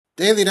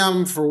Daily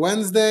Ram for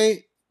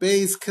Wednesday,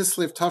 Beis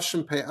Kislev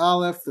Tavshin Pei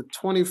Aleph, the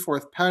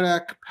 24th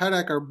Perek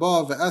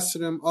Arba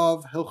Ve'esrim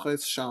of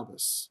Hilchos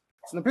Shabbos.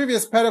 So in the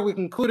previous Perek, we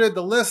concluded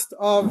the list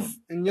of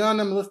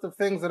Inyanim, list of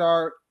things that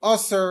are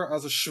Aser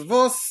as a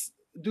Shavus,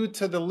 due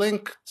to the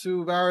link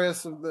to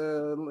various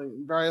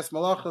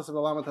malachas of the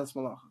Lamatas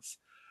malachas.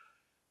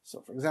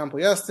 So, for example,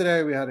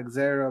 yesterday we had a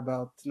Gzeira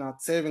about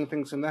not saving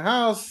things from the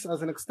house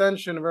as an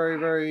extension, a very,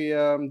 very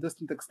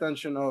distant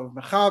extension of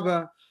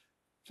Mechaba,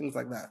 things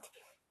like that.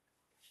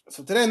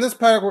 So today in this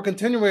parak we're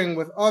continuing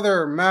with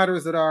other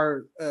matters that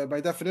are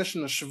by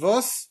definition a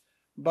Shavos,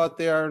 but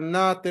they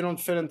don't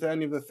fit into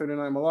any of the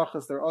 39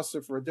 malachas. They're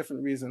also for a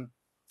different reason,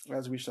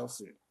 as we shall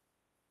see.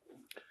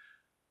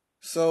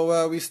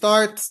 So we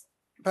start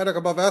parak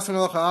above Esrim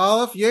Malacha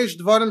Aleph. Yesh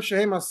dvarim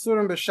shehem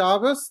asurim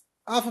b'Shabbos.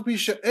 There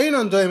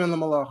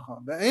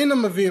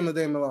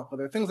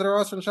are things that are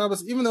also in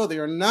Shabbos, even though they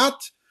are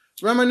not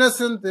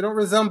reminiscent, they don't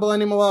resemble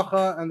any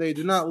malacha, and they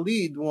do not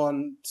lead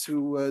one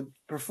to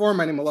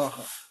perform any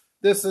malacha.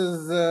 This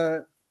is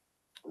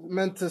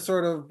meant to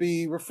sort of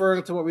be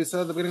referring to what we said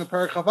at the beginning of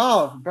Perek Chav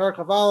Aleph. In Perek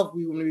Chav Aleph,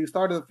 when we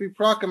started the 3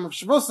 prakim of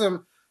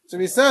Shavusim, so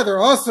we said there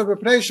are also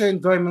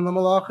b'pnei doim the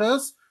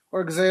malachas,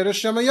 or gzeira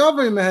shema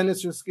yavei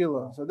mehenis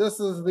yuskila. So this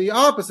is the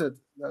opposite,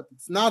 that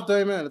it's not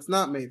doim and it's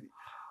not maybe.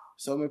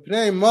 So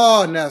mipnei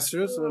ma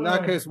nesru. So in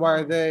that case, why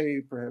are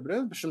they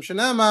prohibited? B'shem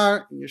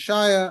shenemar in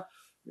Yeshaya,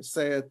 you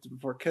say it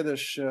before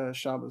Kiddush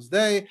Shabbos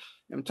day.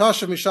 Im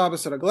tashav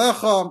mishabbos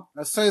raglecha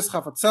asayis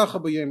chafatzecha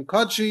b'yom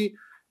kadshi.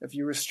 If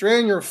you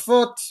restrain your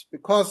foot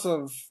because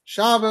of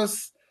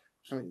Shabbos,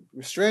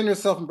 restrain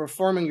yourself from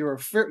performing your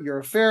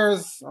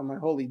affairs on my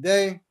holy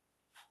day.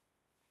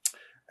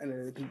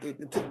 And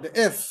the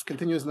if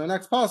continues in the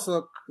next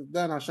pasuk,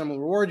 then Hashem will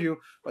reward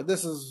you. But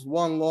this is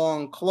one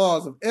long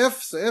clause of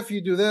if. So if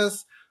you do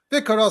this,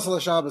 it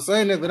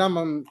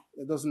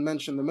doesn't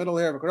mention the middle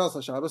here. Then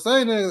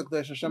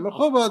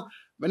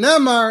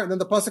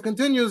the pasuk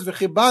continues,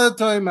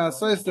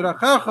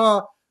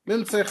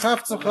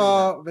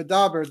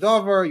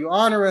 you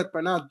honor it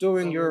by not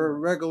doing your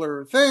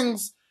regular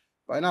things,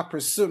 by not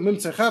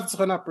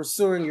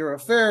pursuing your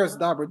affairs,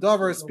 daber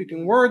davar,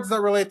 speaking words that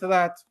relate to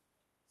that.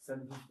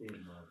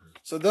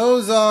 So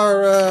those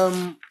are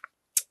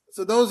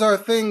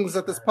things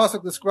that this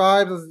pasuk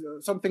describes as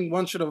something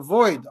one should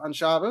avoid on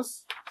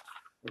Shabbos.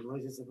 So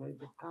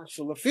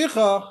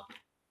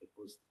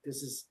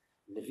this is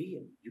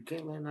Nevi'im. You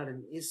can't learn out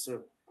an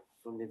Isser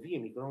from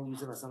Nevi'im. You can only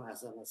use it as an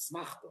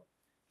Asmachta.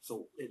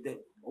 So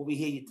over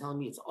here you're telling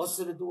me it's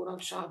also to do it on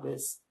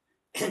Shabbos.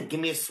 Give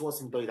me a source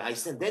in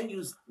Doidaisa and then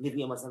use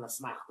Nevi'im as an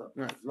Asmachta.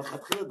 Right.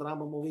 The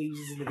Rambam over here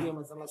uses Nevi'im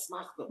as an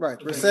Asmachta.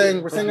 Right. We're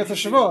saying it's a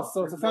Shavuos,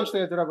 so it's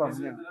essentially a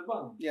D'Rabbanan.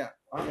 Yeah.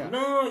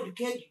 No, you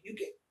can't.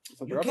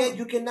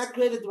 You cannot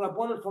create a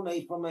D'Rabbanan from a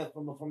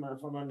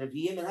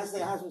Nevi'im. It has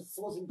to have a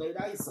source in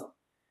Doidaisa.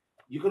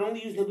 You can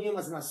only use Nevi'im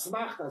as an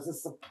Asmachta, as a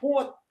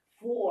support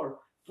for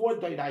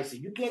Doidaisa.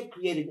 You can't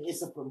create an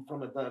Issa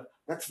from a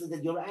that's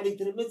that you're adding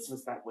to the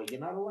mitzvahs that way.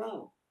 You're not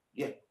allowed.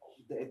 Yeah.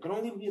 It can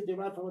only be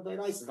derived from a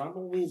Doidaisa. The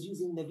Rambam is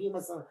using Nevi'im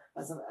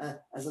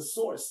as a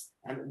source,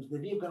 and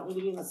Nevi'im can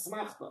only be in a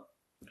Smachta.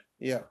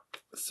 Yeah.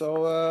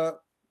 So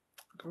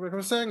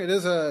we're saying it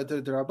is a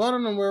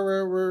D'Rabbanan, and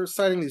we're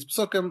citing these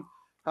psukim.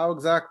 How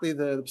exactly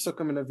the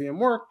psukim and Nevi'im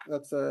work?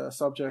 That's a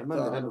subject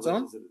on its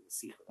own.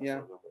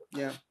 Yeah.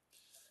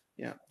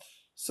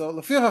 So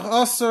lefichach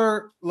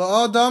aser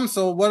la'adam.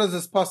 So what does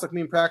this pasuk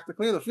mean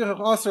practically? Lefichach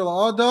aser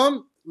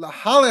la'adam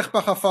lahalech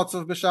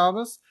b'chafatzav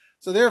b'Shabbos.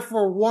 So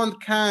therefore, one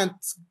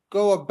can't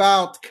go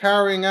about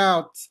carrying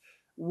out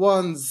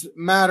one's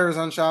matters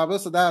on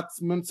Shabbos. So that's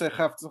mimtzei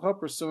cheftzcha,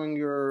 pursuing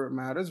your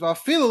matters.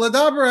 V'afilu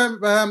ledaber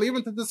b'hem,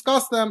 even to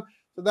discuss them.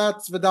 So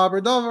that's v'daber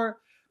davar.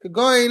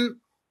 K'goyin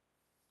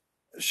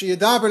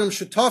sheyedaber im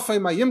shutafei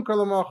ma'yimker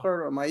l'mocher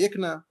or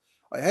ma'yikna.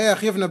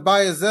 Oyheach yivna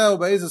ba'yezeh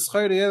u'ba'ezeh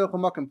schayri yelech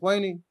u'makim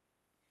pleni.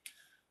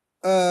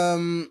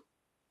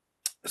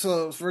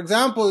 So, for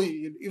example,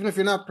 even if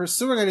you're not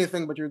pursuing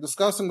anything, but you're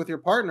discussing with your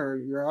partner,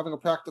 you're having a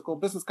practical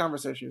business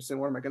conversation. You're saying,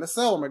 what am I going to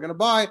sell? What am I going to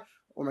buy?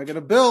 What am I going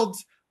to build?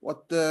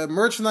 What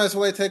merchandise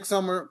will I take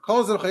somewhere?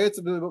 This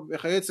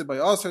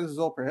is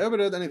all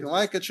prohibited. Anything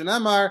like it.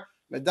 Shenemar,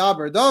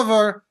 medaber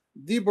davar,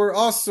 dibur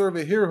asur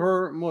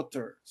v'hirhur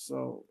mutter.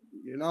 So,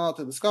 you're not allowed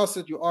to discuss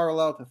it. You are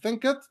allowed to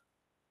think it.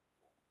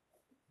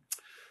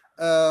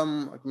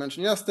 Like I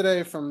mentioned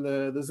yesterday from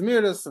the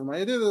Zmiris and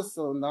Mayadidus,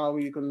 so now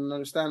we can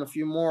understand a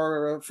few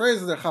more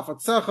phrases. They're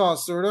chafatzecha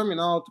asurim, you're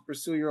not to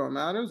pursue your own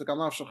matters. The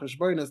Gamav Shel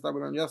Cheshbonis that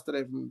we learned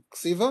yesterday from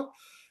Ksiva,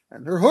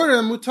 and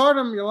Herhurim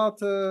mutarim, you're allowed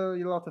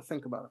to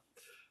think about it.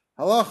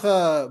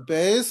 Halacha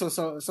Beis,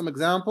 so some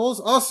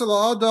examples. Asur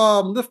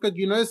la'adam lifkad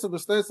yunosav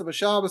v'stosav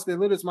v'Shabbos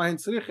ve'lidus mahin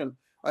tzrichin.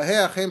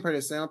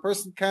 A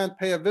person can't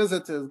pay a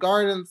visit to his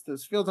gardens, to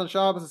his fields on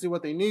Shabbos to see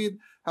what they need,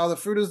 how the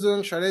fruit is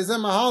doing.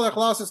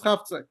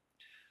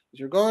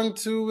 You're going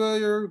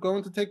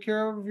to take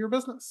care of your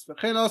business.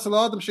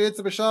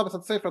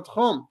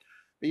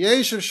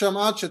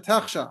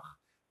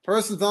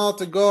 Person's not allowed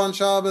to go on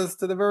Shabbos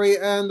to the very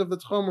end of the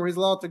Tchum where he's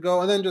allowed to go,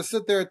 and then just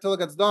sit there until it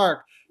gets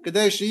dark. So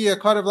that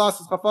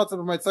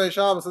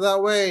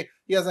way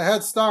he has a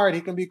head start.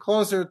 He can be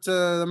closer to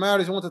the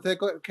matters he wants to take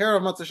care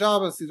of. Matzah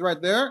Shabbos, he's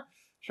right there.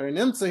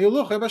 Because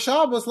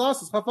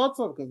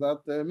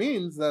that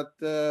means that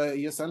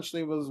he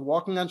essentially was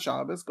walking on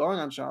Shabbos, going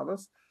on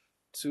Shabbos,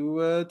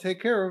 to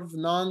take care of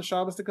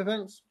non-Shabbostic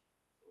things.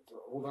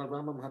 All that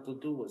Rambam had to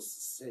do was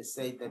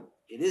say that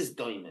it is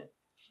doimen,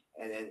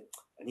 and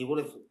he would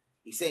have.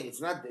 He's saying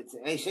it's not. It's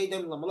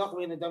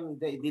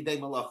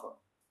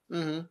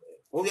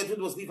all you had to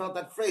do was leave out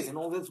that phrase, and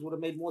all this would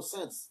have made more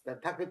sense.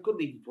 That taka could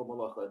lead you to a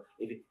malacha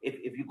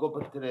if you go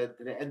back to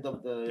the end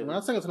of the. We're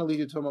not saying it's going to lead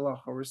you to a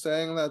malacha. We're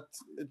saying that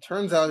it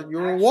turns out you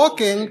were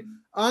walking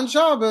on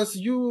Shabbos.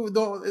 You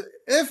don't.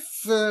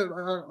 If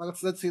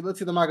let's see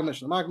the Maggid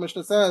Mishnah. The Maggid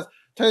Mishnah says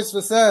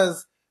Tosfos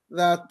says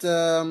that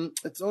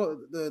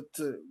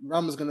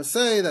Ram is going to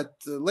say that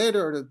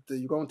later that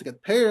you're going to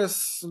get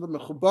Paris,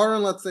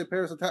 mechubaron. Let's say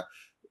Paris.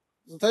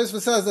 So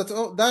Tosfos says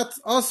that's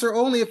usher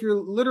only if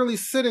you're literally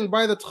sitting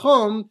by the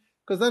Tchum,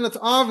 because then it's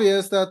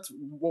obvious that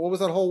what was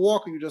that whole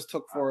walk you just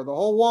took for? The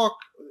whole walk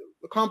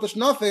accomplished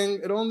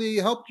nothing. It only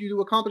helped you to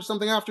accomplish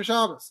something after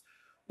Shabbos.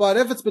 But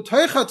if it's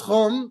b'toicha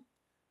Tchum,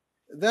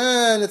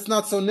 then it's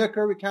not so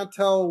nicker. We can't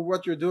tell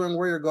what you're doing,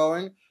 where you're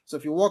going. So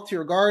if you walk to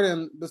your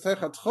garden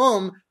b'toicha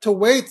Tchum to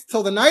wait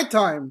till the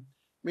nighttime,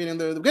 meaning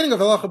the beginning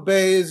of Halacha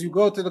Bay is you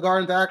go to the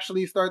garden to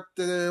actually start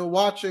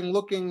watching,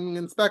 looking,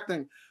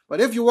 inspecting. But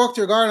if you walk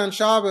to your garden on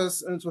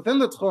Shabbos and it's within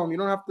the Tchum, you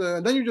don't have to,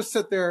 and then you just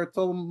sit there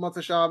till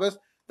Matzah Shabbos,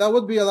 that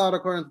would be allowed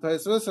according to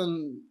Tosfos,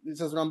 and he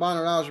says Ramban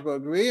and Rashba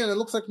agree, and it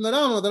looks like the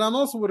Ram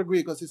also would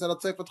agree because he said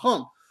it's safe at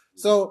Tchum.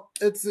 So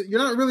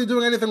you're not really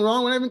doing anything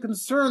wrong. We're not even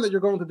concerned that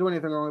you're going to do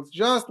anything wrong. It's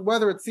just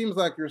whether it seems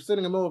like you're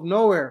sitting in the middle of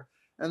nowhere,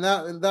 and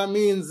that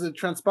means it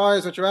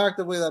transpires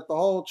retroactively that the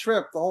whole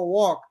trip, the whole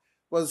walk,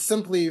 was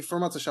simply for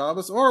Matzah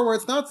Shabbos, or where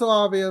it's not so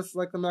obvious,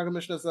 like the Maggid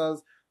Mishnah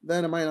says,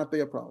 then it might not be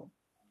a problem.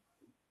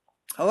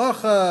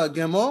 Halacha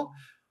Gimel,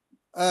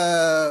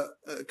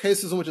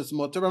 cases in which it's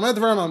mutter.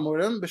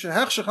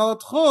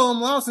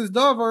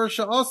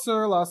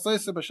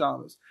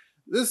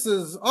 This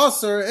is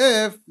aser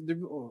if the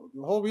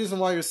whole reason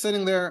why you're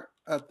sitting there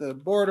at the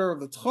border of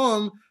the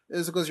Tchum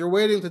is because you're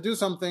waiting to do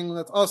something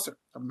that's aser.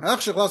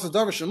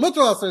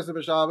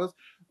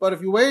 But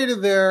if you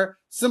waited there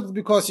simply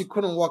because you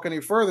couldn't walk any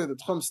further, the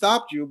Tchum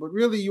stopped you, but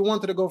really you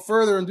wanted to go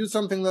further and do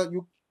something that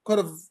you could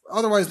have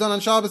otherwise done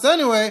on Shabbos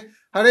anyway,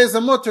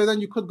 Harei mutter, then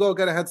you could go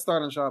get a head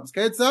start on Shabbos.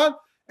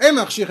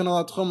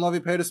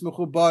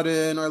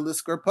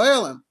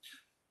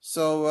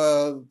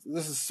 So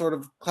this is sort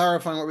of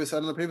clarifying what we said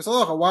in the previous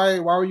halacha. Why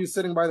were you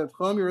sitting by the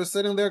Tchum? You were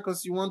sitting there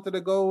because you wanted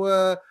to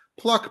go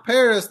pluck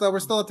pears that were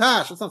still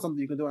attached. That's not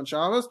something you can do on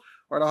Shabbos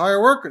or to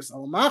hire workers.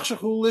 But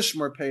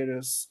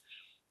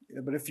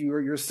if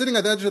you're sitting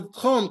at the edge of the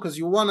Tchum because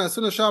you want to, as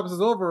soon as Shabbos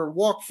is over,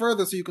 walk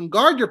further so you can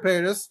guard your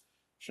pears,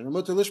 if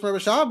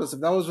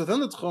that was within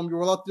the Tchum, you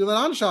were allowed to do that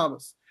on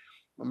Shabbos.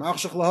 Or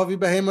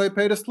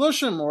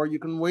you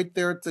can wait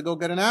there to go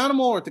get an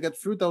animal or to get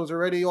fruit that was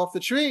already off the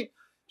tree.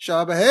 The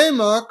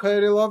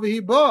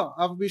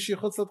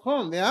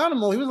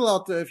animal, he was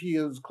allowed to, if he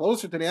is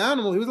closer to the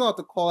animal, he was allowed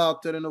to call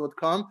out that it would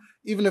come.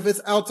 Even if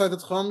it's outside the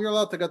Tchum, you're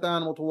allowed to get the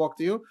animal to walk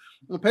to you.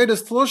 And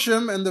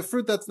the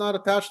fruit that's not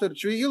attached to the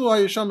tree, if there are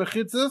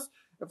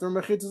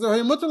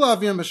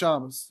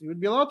mechitzas, you would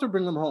be allowed to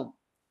bring them home.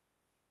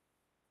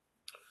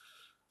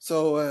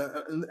 So,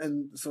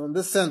 so in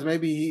this sense,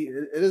 maybe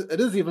it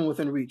is even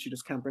within reach. You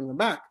just can't bring them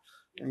back.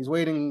 And he's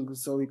waiting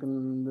so he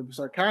can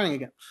start carrying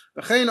again.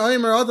 The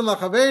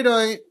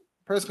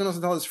person can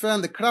also tell his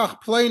friend, that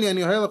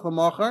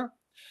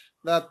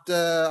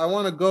I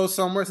want to go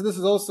somewhere. So this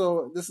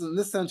is in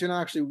this sense, you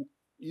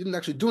didn't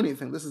actually do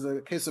anything. This is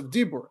a case of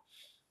dibur.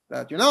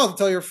 That you're not allowed to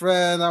tell your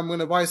friend, I'm going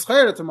to buy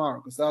schayra tomorrow,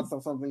 because that's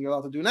not something you're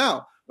allowed to do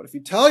now. But if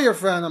you tell your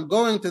friend, I'm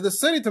going to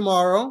this city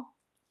tomorrow,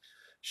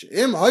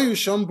 if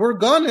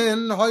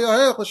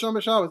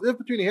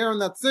between here and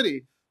that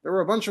city there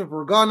were a bunch of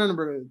burganin,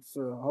 it's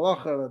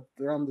halacha that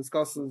the Ram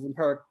discusses in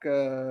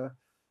Parak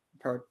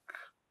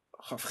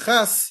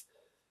Chavches,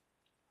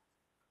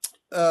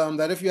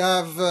 that if you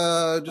have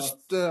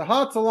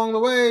huts along the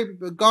way,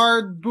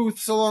 guard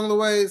booths along the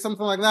way,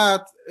 something like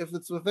that, if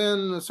it's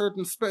within a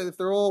certain space, if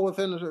they're all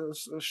within a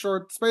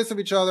short space of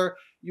each other,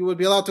 you would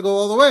be allowed to go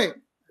all the way.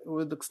 It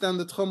would extend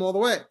the Tchum all the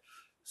way.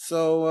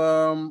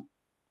 So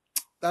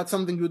that's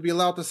something you would be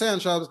allowed to say on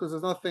Shabbos because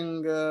there's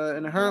nothing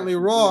inherently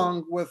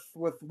wrong with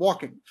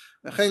walking.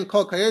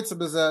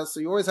 So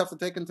you always have to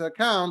take into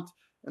account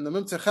in the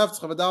Mimtzeh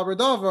Cheftzch of a Davar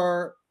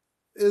Davar,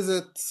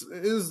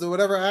 is the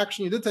whatever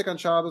action you did take on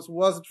Shabbos,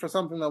 was it for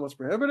something that was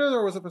prohibited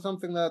or was it for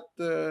something that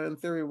in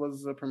theory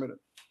was permitted?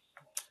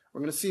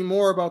 We're going to see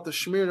more about the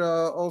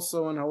Shmira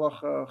also in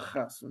Halacha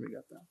Ches when we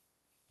get there.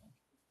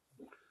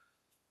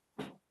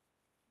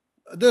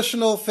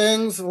 Additional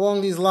things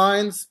along these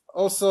lines,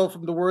 also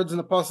from the words in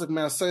the pasuk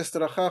Me'aseh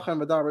Terachacha and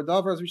V'davar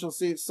Davar, as we shall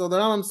see. So the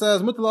Rambam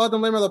says, "Mutal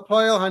Adam Lemer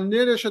LaPoyel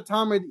Hanirish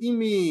Tamid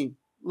Imi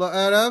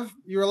la'erev,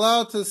 you're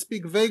allowed to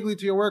speak vaguely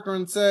to your worker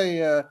and say,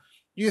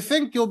 "Do you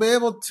think you'll be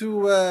able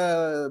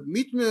to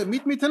meet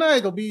me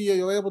tonight? You'll be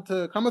able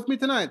to come with me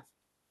tonight."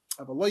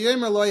 But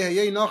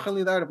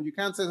you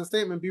can't say the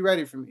statement, "Be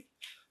ready for me."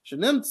 When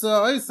you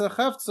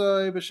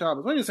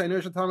say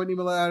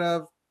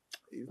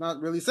he's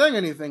not really saying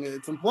anything.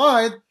 It's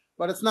implied,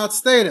 but it's not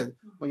stated.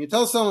 When you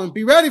tell someone,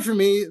 "Be ready for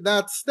me,"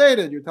 that's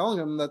stated. You're telling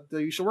them that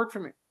you should work for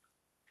me.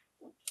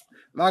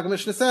 Maggid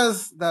Mishnah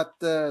says that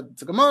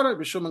it's a Gemara.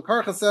 Bishum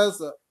Karcha says,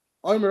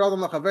 "Omer Adam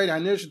LaChaveri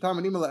Hanir Shetam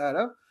Anim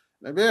LaErev."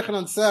 Rabbi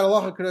Yechanan said,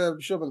 "Allah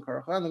Bishum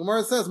Karcha," and the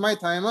Gemara says, "My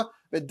timer,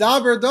 but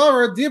daber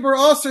davar dibur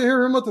also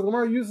here." The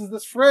Gemara uses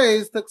this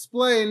phrase to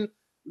explain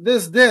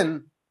this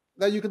din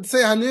that you can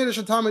say Hanir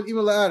Shetam Anim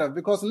LaErev,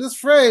 because in this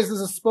phrase there's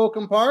a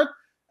spoken part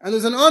and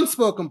there's an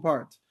unspoken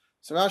part.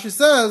 So Rashi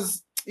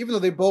says, even though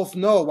they both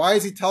know, why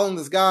is he telling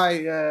this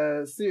guy,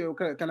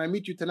 "Can I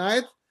meet you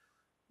tonight?"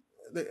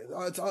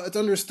 It's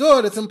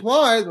understood, it's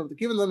implied, but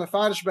given them a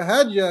fadish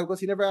behedya,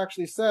 because he never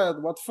actually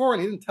said what for,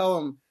 and he didn't tell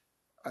him,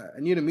 "I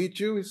need to meet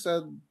you." He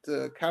said,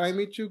 "Can I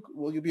meet you?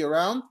 Will you be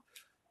around?"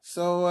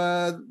 So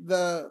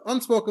the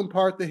unspoken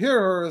part, the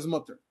hearer, is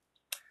mutter.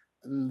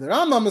 And the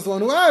Rambam is the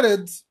one who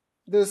added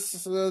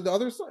this, the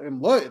other side.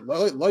 Gemara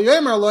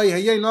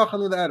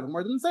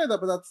didn't say that,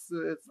 but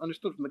it's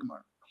understood from the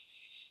Gemara.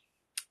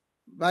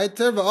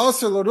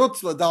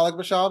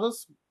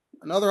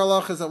 Another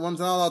halach is that one's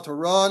not allowed to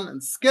run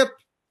and skip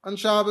on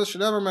Shabbos.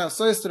 Another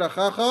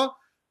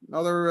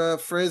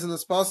phrase in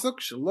this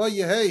pasuk: the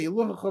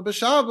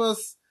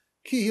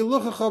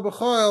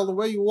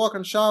way you walk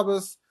on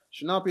Shabbos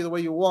should not be the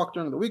way you walk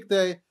during the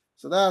weekday.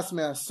 So that's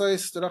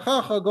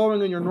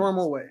going in your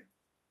normal way.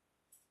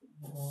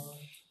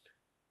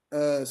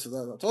 So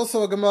that's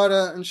also a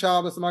Gemara in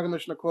Shabbos. The Maggid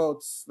Mishnah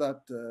quotes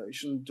that you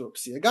shouldn't do a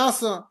Psiya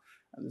Gasa.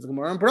 And there's a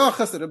Gemara in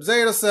Brachas that Reb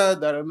Zera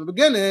said that in the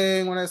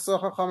beginning, when I saw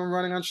Chachamim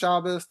running on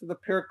Shabbos to the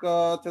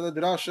Pirka, to the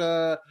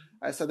Drasha,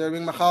 I said they were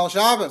being Machal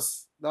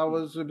Shabbos. That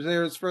was Reb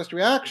Zera's first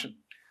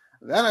reaction.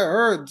 And then I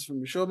heard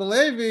from Yeshua ben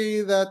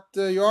Levi that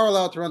you are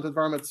allowed to run to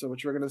Dvar Mitzvah,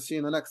 which we're going to see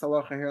in the next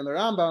halacha here in the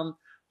Rambam.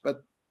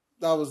 But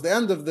that was the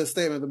end of the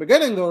statement. At the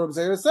beginning, though, Reb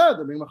Zera said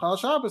they're being Machal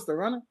Shabbos, they're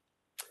running.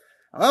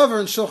 However,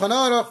 in Shulchan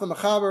Aruch, the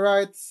Mechaber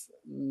writes,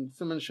 in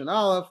Siman Shin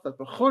Aleph, that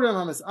Bechurim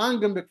hamis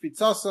angem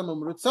bekvitzasam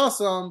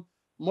umrutzasam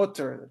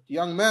mutter,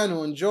 young men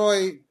who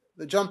enjoy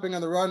the jumping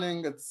and the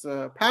running, it's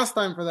a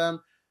pastime for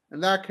them. In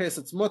that case,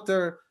 it's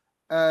mutter,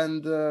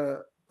 and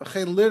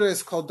lira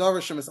is called davar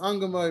shemis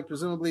angamai,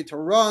 presumably to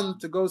run,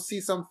 to go see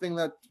something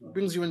that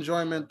brings you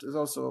enjoyment is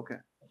also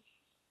okay.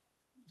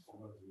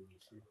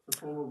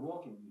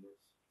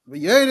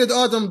 V'yered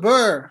adam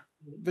ber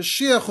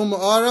v'shiach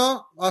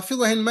u'ma'ara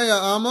afilu hin meya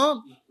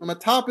ama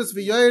u'matapis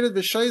v'yered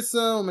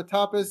v'shaisa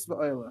u'matapis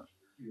v'ayla.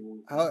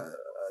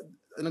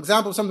 An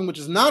example of something which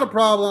is not a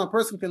problem: a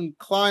person can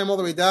climb all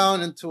the way down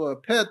into a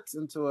pit,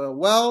 into a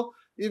well,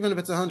 even if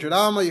it's 100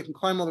 amma, you can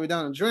climb all the way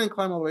down and drink,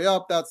 climb all the way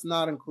up. That's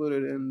not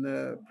included in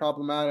the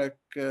problematic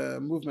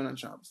movement on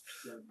Shabbos.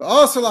 But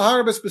also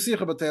laharbis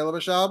b'sicha b'teila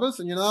b'Shabbos,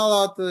 and you're not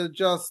allowed to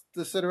just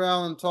sit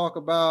around and talk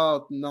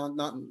about not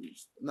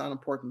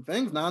important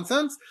things,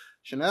 nonsense.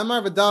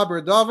 Shenemar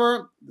v'daber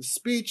davar, the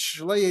speech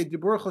le'ye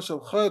diburcha shel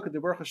chok,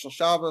 diburcha shel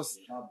Shabbos.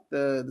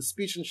 The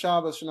speech in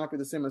Shabbos should not be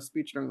the same as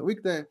speech during the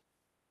weekday.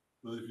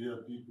 But if you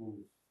have people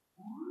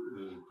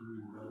doing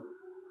that,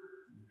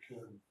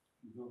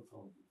 you don't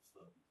tell them to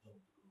stop.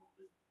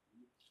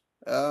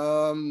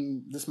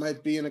 This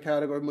might be in a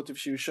category of Mutiv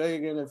Shiu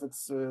Shegin, if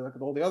it's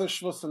like all the other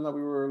Shvusim that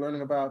we were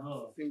learning about.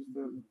 No.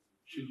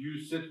 Should you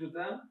sit with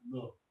them?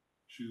 No.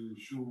 Should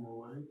shoo them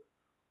away,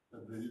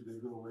 and they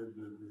go away,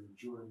 they're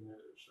enjoying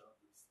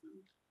Shabbos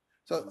too.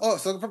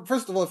 So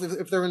first of all,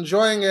 if they're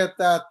enjoying it,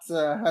 that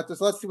so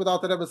let's see what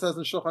Alter Rebbe says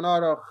in Shulchan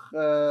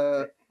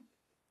Aruch.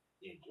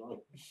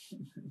 All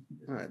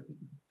right.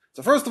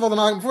 So first of all,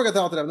 before we get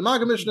to Alter Rebbe, the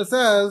Maggid Mishnah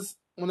says,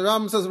 when the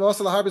Rambam says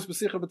 "V'asal harbis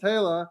b'sicha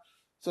b'teila,"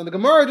 so the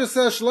Gemara just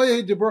says "Shlo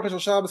yehi diburcha shel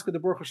Shabbos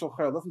k'diburcha shel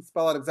chayil." Doesn't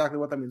spell out exactly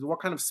what that means. What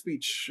kind of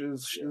speech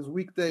is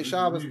weekday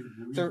Shabbos?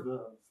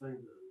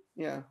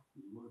 Yeah.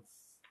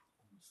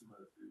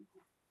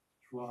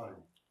 Try.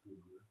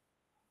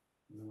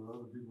 There were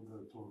other people that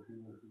are talking.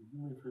 They said, "Do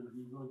me a favor,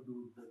 you go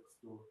do next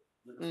door."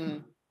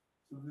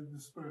 So they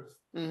dispersed.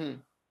 Mm-hmm.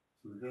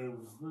 So the guy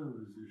was good,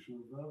 he should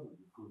have done it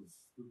because,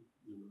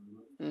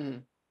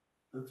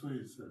 that's what he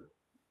said.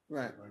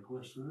 Right. My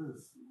question is,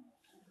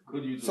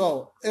 could you?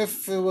 So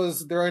if it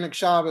was during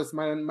Shabbos,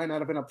 might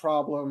not have been a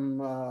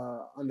problem.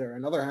 On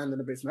another hand, in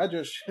the Beis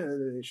Medrash,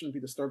 they shouldn't be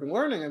disturbing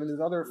learning. I mean,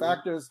 there's other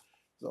factors.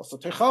 There's also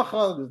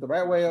techacha. There's the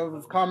right way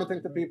of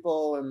commenting to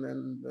people,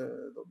 and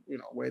the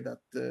way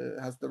that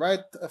has the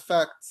right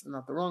effect and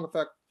not the wrong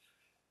effect.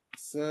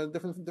 It's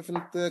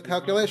different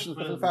calculations,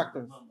 different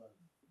factors.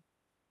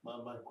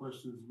 My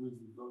question is, where's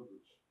the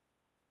dosage?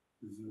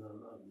 Is it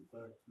on the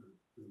fact that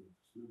the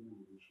student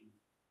should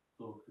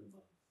talk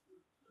about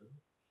it,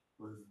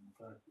 or is it the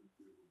fact that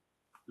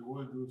they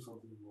were doing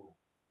something wrong?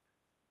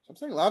 So I'm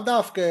saying Lav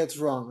Dafke, it's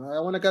wrong. I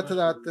want to get to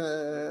that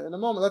in a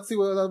moment. Let's see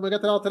when we get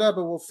to the Alter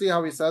Rebbe, we'll see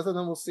how he says it, and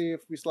then we'll see if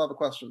we still have a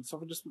question.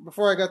 So just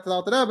before I get to the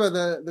Alter Rebbe,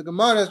 the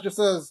Gemara just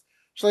says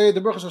Shlei de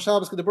Burcha Shel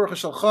Shabbos ke de Burcha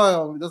Shel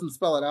Chayil. He doesn't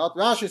spell it out.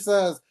 Rashi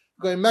says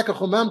we're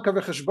talking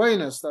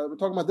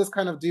about this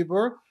kind of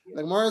dibur.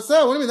 The Gemara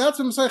said, what do you mean? That's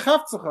Mimtzei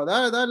Chavtzecha.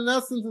 That in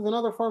essence is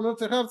another form of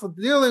Mimtzei Chavtzecha,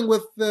 dealing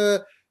with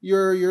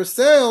your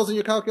sales and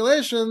your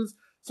calculations.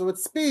 So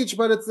it's speech,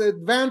 but it's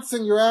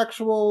advancing your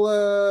actual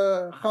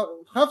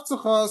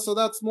Chavtzecha, so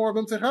that's more of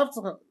Mimtzei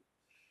Chavtzecha.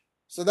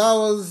 So that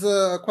was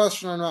a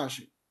question on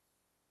Rashi.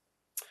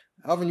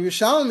 However, in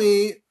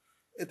Yerushalmi,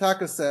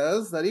 Itaka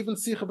says that even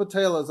Sicha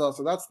B'Teila is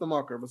also, that's the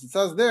marker. But it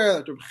says there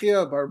that Reb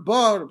Chia Bar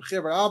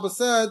Abba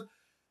said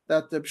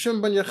that the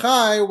B'Shim Ben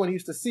Yechai, when he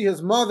used to see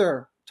his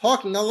mother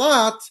talking a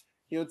lot,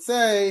 he would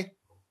say,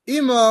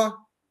 Ima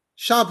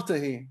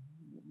Shabtahi.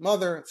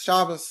 Mother, it's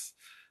Shabbos.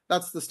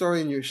 That's the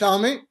story in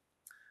Yerushalmi.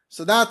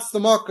 So that's the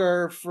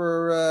marker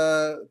for,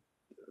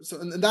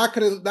 and that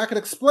could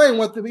explain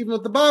even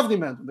what the Bavli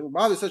meant. The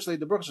Bavli essentially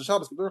the Baruch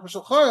Shabbos, the Baruch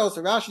Chayil,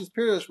 so Rashi's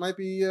Pirush might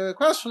be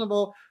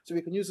questionable, so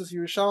we can use this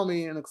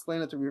Yerushalmi and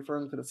explain it to be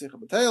referring to the Sicha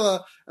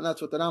B'Teila, and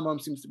that's what the Rambam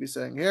seems to be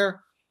saying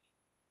here.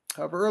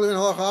 However, earlier in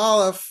Halacha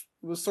Aleph,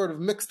 it was sort of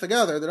mixed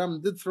together. The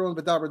Rambam did throw in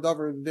B'daber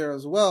Davar there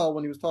as well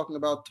when he was talking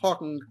about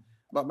Mekach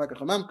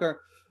HaMemker.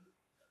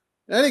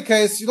 In any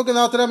case, you look at the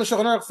Alter Rebbe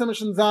Shulchan Aruch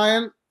Simish and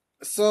Zion.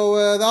 So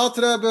the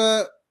Alter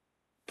Rebbe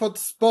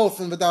puts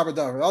both in V'daber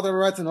Davar. The Alter Rebbe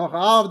writes in Halacha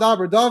Aleph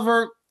Daber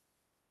Davar.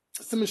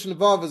 Simish and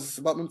Vav is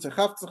about Mimtzei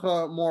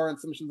Chavtzecha more, and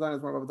Simish and Zion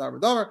is more about Daber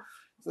Davar.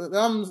 So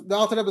the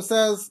Alter Rebbe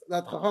says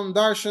that Chacham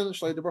Darshan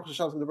Shlei de Baruch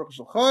Shabbos de Baruch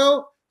Shel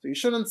Chayil. So you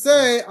shouldn't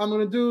say I'm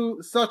going to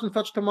do such and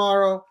such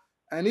tomorrow.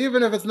 And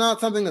even if it's not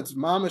something that's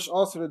mamish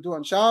also to do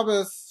on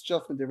Shabbos,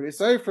 just from Divrei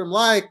Seifrim,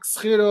 like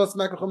Schiros,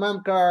 Mekach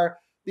HaMemkar,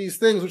 these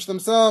things which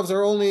themselves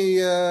are only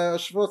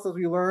Shavuos as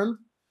we learned.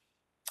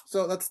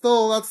 So that's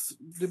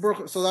the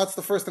Baruch. So that's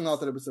the first thing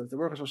Alter Rebbe says. The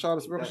Baruch Shel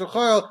Shabbos, Baruch Shel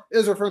Chayil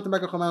is referring to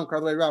Mekach HaMemkar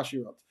the way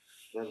Rashi wrote.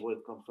 That's where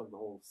it comes from, the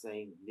whole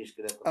saying.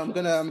 I'm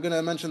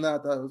gonna mention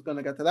that. I was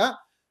gonna get to that.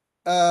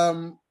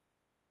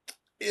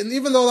 And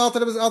even though Alter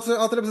Rebbe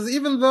says,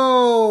 even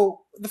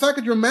though the fact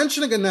that you're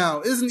mentioning it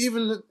now isn't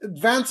even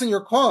advancing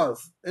your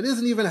cause, it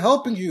isn't even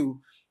helping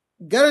you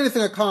get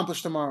anything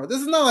accomplished tomorrow. This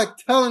is not like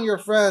telling your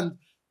friend,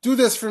 do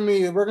this for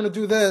me, we're going to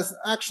do this,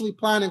 actually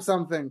planning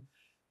something.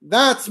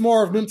 That's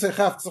more of Mimtzei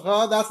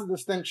Chavtzecha, that's the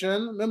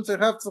distinction. Mimtzei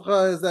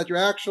Chavtzecha is that you're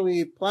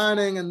actually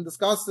planning and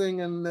discussing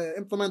and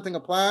implementing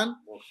a plan.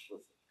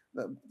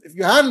 If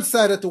you hadn't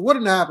said it, it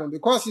wouldn't happen.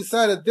 Because you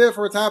said it,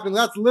 therefore it's happening.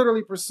 That's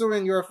literally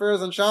pursuing your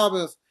affairs on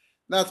Shabbos.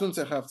 That's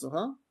Mimtzei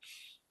Chavtzecha.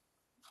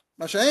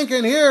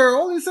 Masha'enken here,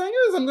 all he's saying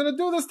is, I'm going to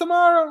do this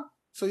tomorrow.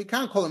 So you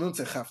can't call it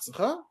Mimtzei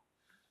Chavtzecha.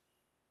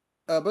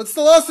 But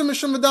still also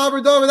Mishum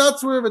V'daber Davar,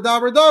 that's where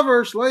V'daber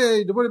Davar,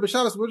 Shlei, Deburi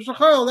B'Shabbos, B'Shabbos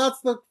Shachayil, that's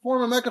the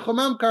form of Mekach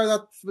HaMemkar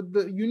that's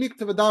unique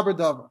to V'daber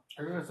Davar.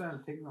 Are you going to say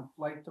I'm taking a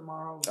flight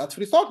tomorrow? That's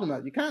what he's talking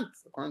about. You can't,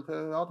 according to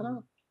the Alter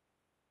Rebbe.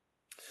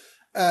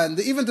 And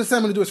even to say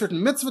I'm going to do a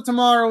certain mitzvah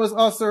tomorrow is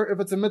usher if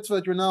it's a mitzvah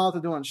that you're not allowed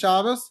to do on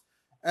Shabbos.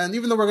 And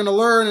even though we're going to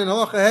learn in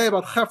Halacha Hey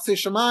about Chaftzei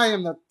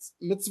Shemayim that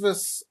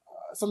mitzvahs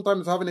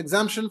sometimes have an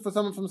exemption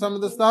from some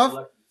of this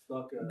stuff,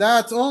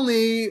 that's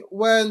only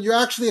when you're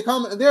actually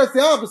accomplishing. There it's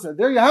the opposite.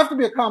 There you have to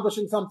be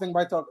accomplishing something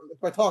by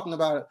talking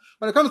about it.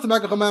 When it comes to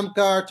Mekach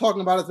HaMemkar, talking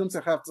about it is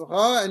Mimtzei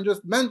Chavtzecha, and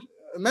just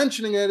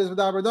mentioning it is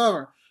V'daber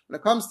Davar. When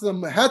it comes to the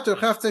Heter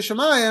Chaftzei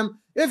Shemayim,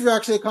 if you're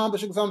actually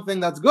accomplishing something,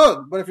 that's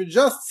good. But if you're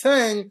just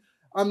saying,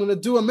 I'm going to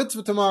do a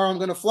mitzvah tomorrow, I'm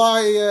going to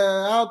fly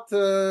out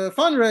to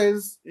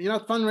fundraise, you're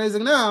not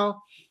fundraising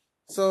now,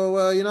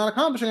 so you're not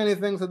accomplishing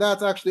anything, so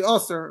that's actually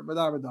usher,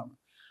 V'daber Davar.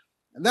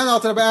 And then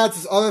Alter Rebbe adds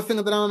this other thing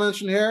that I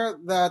mentioned here,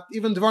 that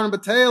even Dvarim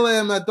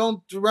B'Teilim that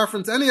don't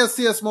reference any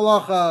Asiyas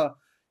Malacha,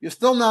 you're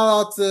still not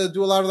allowed to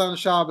do a lot of that on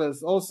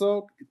Shabbos.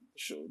 Also,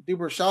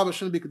 Dibur Shabbos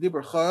shouldn't be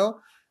Dibur Chayil.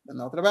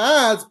 And Alter Rebbe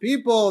adds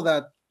people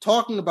that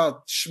talking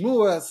about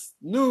Shmuas,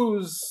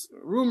 news,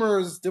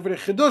 rumors, Divrei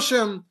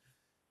Chidushim,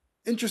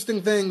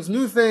 interesting things,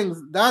 new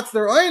things, that's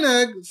their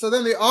Eineg, so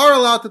then they are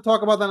allowed to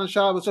talk about that on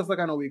Shabbos just like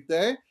on a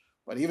weekday.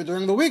 But even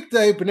during the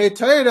weekday, B'nai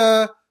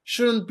Torah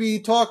shouldn't be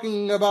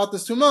talking about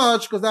this too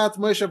much because that's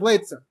Moshe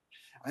Vleitzer.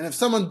 And if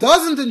someone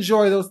doesn't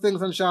enjoy those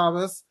things on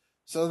Shabbos,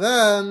 so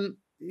then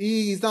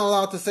he's not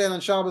allowed to say it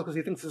on Shabbos because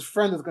he thinks his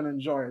friend is going to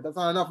enjoy it. That's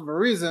not enough of a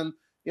reason.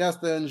 He has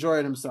to enjoy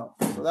it himself.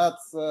 So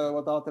that's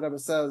what the Alter Rebbe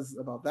says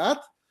about that.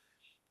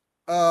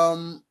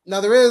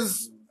 Now there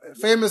is,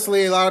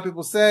 famously, a lot of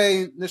people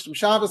say, Nishtam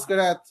Shabbos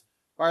Geret.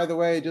 By the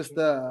way, just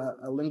a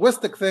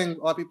linguistic thing.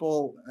 A lot of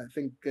people, I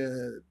think,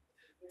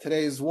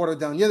 today's watered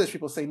down Yiddish,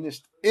 people say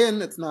nisht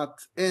in, it's not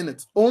in,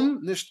 it's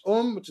nisht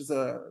which is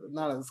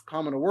not as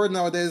common a word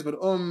nowadays, but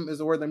is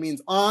a word that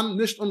means on,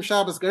 nisht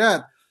Shabbos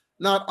Gered,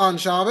 not on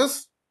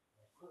Shabbos.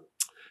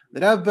 The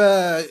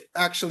Rebbe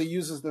actually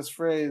uses this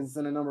phrase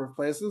in a number of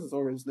places, it's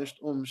always nisht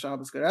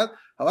Shabbos Gered.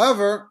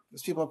 However,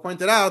 as people have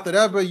pointed out, the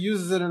Rebbe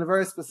uses it in a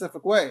very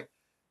specific way.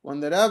 When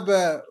the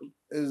Rebbe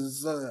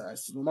is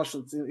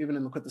even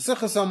in the Kut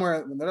Sikha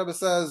somewhere, when the Rebbe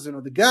says,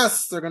 the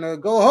guests are going to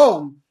go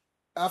home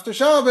after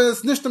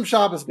Shabbos, Nishtam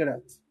Shabbos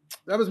Geret.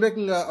 The Rebbe is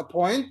making a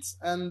point,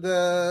 and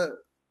the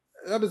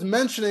Rebbe is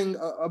mentioning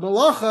a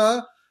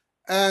malacha,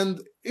 and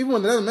even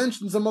when the Rebbe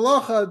mentions a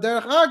malacha,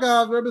 Derech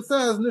Agav, the Rebbe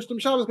says, Nishtam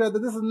Shabbos Geret,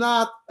 that this is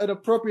not an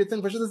appropriate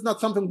thing for Shabbos. This is not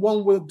something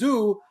one will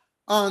do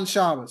on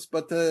Shabbos.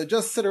 But to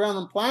just sit around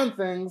and plan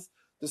things,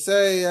 to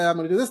say, I'm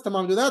going to do this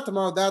tomorrow, I'm going to do that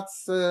tomorrow,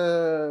 that's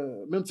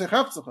Mimtzei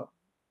Chafzecha.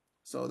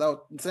 So that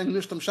saying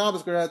Nishtam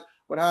Shabbos Geret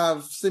would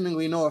have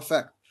seemingly no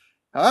effect.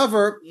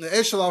 However, the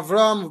Eshel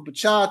Avram of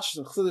Bechach,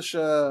 the Chassidish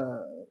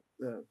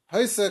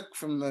Pesach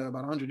from about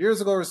 100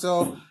 years ago or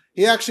so,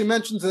 he actually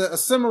mentions a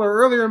similar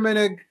earlier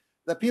minig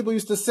that people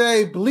used to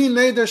say, Bli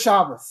Neder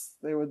Shabbos.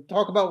 They would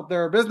talk about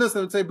their business,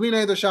 they would say, Bli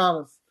Neder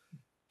Shabbos.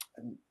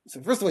 And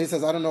so first of all, he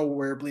says, I don't know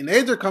where Bli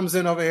Neder comes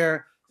in over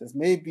here. He says,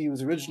 maybe it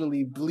was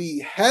originally Bli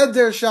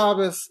Heder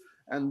Shabbos,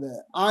 and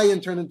the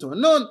ayin turned into a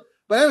nun.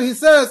 But anyway, he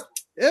says,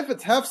 if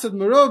it's Hefsid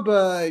Merub,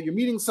 you're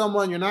meeting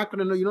someone, you're not going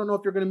to know, you don't know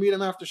if you're going to meet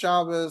him after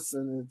Shabbos,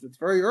 and it's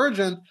very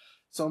urgent.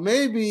 So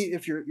maybe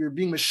if you're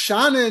being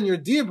meshana in your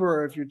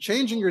dibur, if you're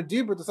changing your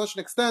dibur to such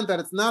an extent that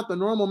it's not the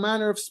normal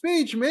manner of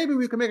speech, maybe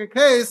we can make a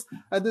case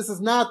that this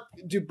is not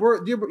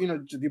dibur,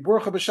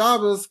 diburcha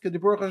b'Shabbos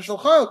k'diburcha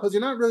shalchayil, because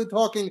you're not really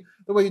talking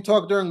the way you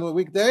talk during the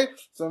weekday.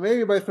 So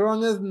maybe by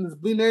throwing in this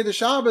bli neder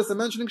Shabbos and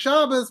mentioning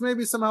Shabbos,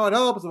 maybe somehow it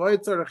helps. But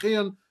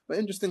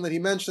interesting that he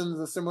mentions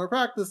a similar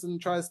practice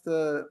and tries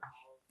to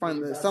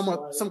find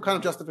some kind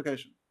of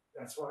justification.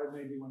 That's why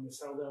maybe when they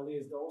sell the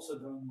aliyahs, they also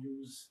don't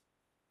use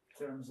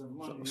terms of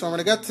money. So I'm going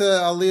to get to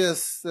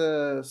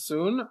aliyahs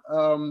soon.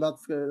 That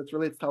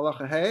relates to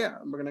halacha hey.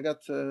 We're going to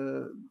get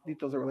to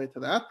details that relate to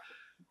that.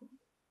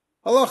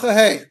 Halacha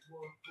hey.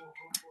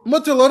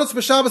 Mutter lotus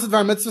b'Shabbos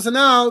advar mitzvahs. And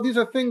now these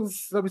are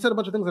things that we said a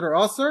bunch of things that are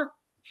aser.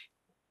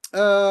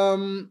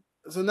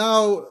 So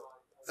now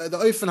the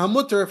oifen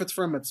hamutter if it's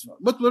for a mitzvah.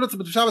 Mutter lotus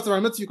b'Shabbos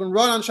advar mitzvah. You can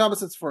run on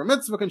Shabbos. It's for a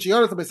mitzvah. Can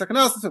shiyaret the beis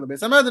hakneses or the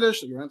beis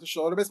hamedrash. You run to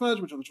shul or the beis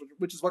medrash,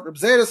 which is what Reb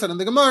Zera said in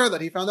the Gemara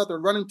that he found out they're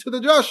running to the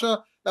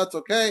drasha. That's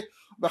okay.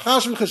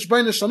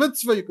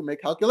 You can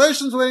make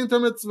calculations relating to a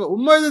mitzvah.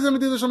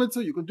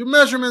 You can do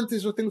measurements.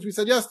 These are things we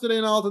said yesterday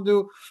and all to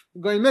do.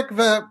 Going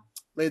mikveh,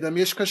 leidem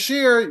yesh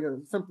kashir.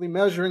 You're simply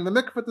measuring the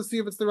mikveh to see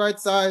if it's the right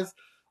size.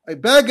 A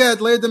beged,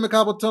 leidem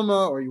mekabel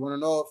tuma, or you want to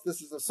know if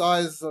this is the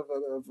size of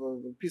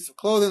a piece of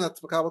clothing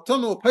that's mekabel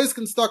tuma.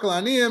 Peiskin stakal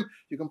aniyim.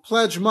 You can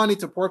pledge money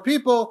to poor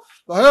people.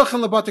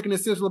 V'hayochan lebatik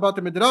nesir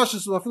lebatik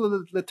midrashis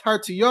lefilu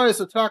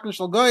letartiyos utraknish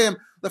l'goyim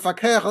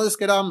lefakeach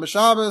l'iskedam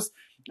b'Shabbos.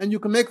 And you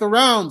can make the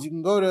rounds. You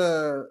can go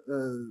to,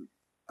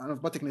 I don't know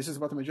if Batik Nesis,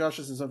 Batik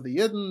Midrashis is of the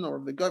Yidden or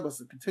of the Goy, but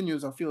it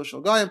continues on Fila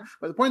Shalgayim.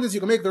 But the point is, you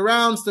can make the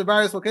rounds to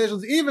various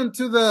locations, even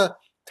to the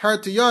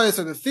Tartiyos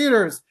or the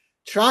theaters.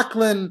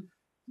 Traklin,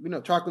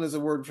 Traklin is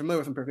a word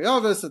familiar from Pirkei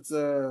Avos. It's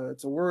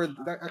a word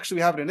that actually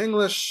we have it in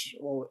English.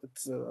 Well,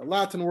 it's a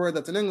Latin word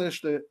that's in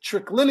English. The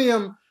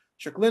triclinium.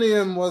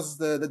 Triclinium was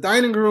the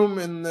dining room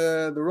in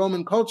the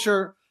Roman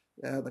culture.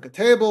 Like a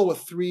table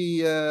with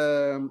 3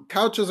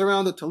 couches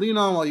around it to lean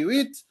on while you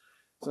eat.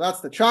 So that's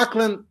the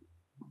traklin.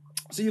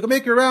 So you can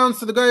make your rounds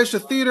to the Goyish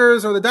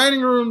theaters or the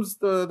dining rooms,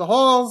 the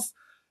halls.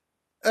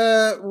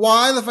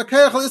 Why? If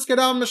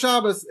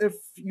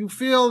you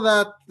feel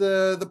that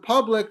the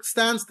public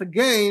stands to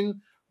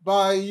gain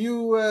by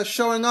you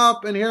showing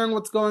up and hearing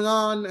what's going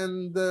on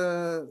and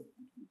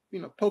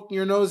poking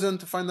your nose in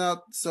to find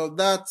out. So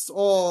that's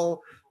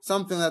all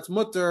something that's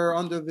mutter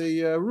under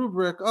the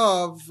rubric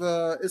of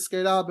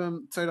Iskei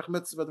Rabim, Tzarech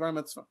Mitzvah, Dvar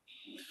Mitzvah.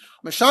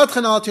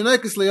 Meshatchen al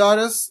Tinekis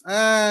Liyaris,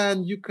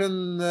 and you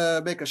can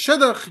make a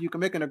shidduch, you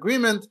can make an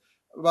agreement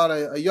about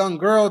a young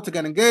girl to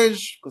get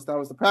engaged, because that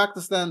was the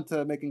practice then,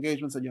 to make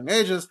engagements at young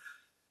ages.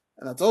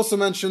 And that's also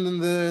mentioned in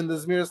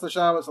the Zmiris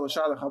L'Shabbos,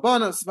 L'Shar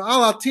L'Chabanos,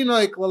 V'al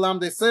Atinoik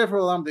L'Lamdei Sefer,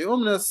 L'Lamdei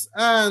Umnes,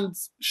 and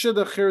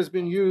shidduch here is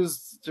being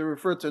used to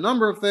refer to a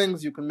number of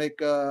things. You can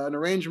make an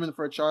arrangement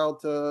for a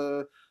child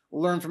to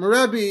learn from a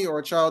Rebbe, or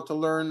a child to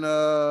learn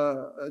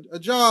a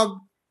job.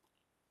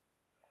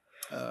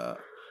 You're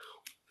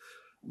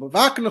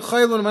allowed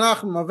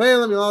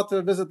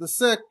to visit the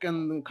sick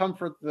and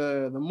comfort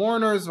the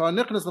mourners. And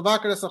if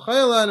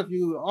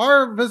you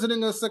are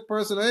visiting a sick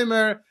person, which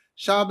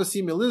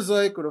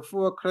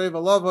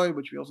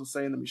we also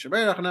say in the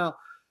Mishaberach now,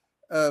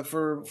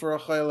 for a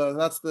chayla,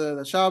 that's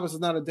the Shabbos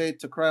is not a date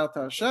to cry out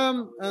to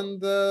Hashem,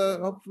 and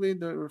hopefully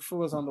the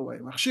refuah is on the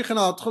way.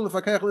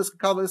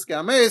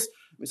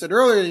 We said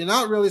earlier, you're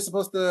not really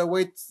supposed to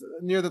wait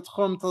near the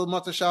Tchum till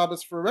Matzah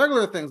Shabbos for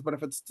regular things, but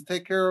if it's to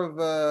take care of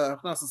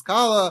Achnasas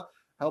Kala,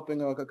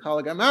 helping a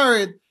Kala get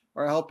married,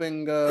 or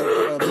helping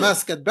a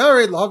Mes get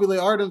buried,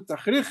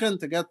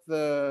 to get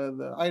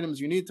the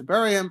items you need to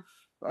bury him,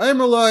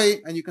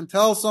 and you can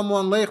tell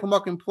someone,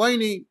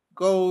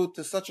 go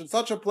to such and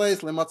such a place,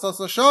 if you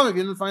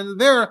didn't find it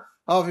there,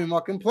 go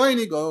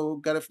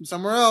get it from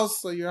somewhere else.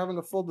 So you're having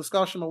a full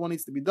discussion on what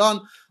needs to be done.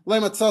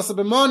 If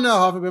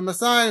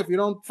you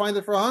don't find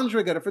it for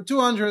 100, get it for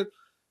 200.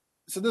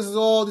 So these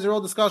are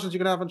all discussions you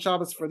can have on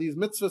Shabbos for these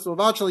mitzvahs.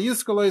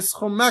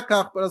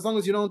 But as long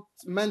as you don't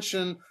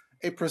mention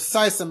a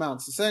precise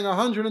amount. So saying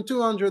 100 and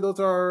 200, those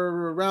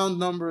are round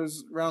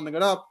numbers, rounding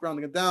it up,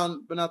 rounding it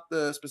down, but not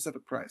the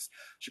specific price.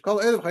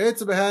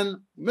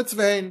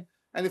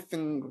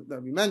 Anything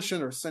that we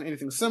mentioned or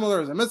anything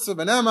similar is a mitzvah.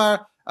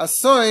 Benemar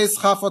asois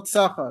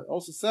chafatzacha.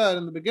 Also said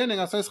in the beginning,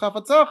 asois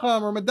chafatzacha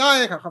or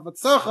medayek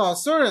chafatzacha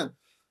asurin.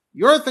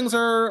 Your things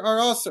are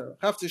asur.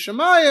 Hafti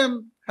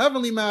shemayim,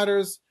 heavenly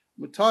matters,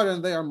 mutar,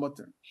 and they are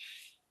mutar.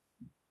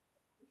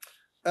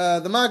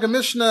 The Maggid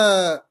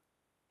Mishnah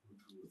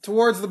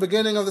towards the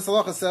beginning of this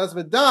halacha says,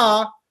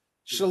 "V'da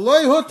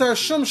shaloi hutar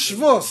shum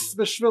shvus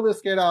b'shvil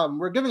iskeram."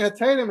 We're giving a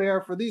tatum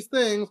here for these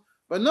things.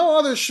 But no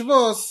other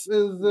shvus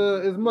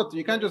is mutter.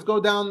 You can't just go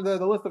down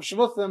the list of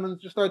shvusim and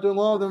just start doing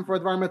all of them for a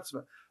dvar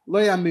mitzvah. Lo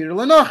yamir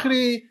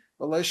l'nochri,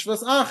 lo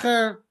shvus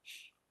acher.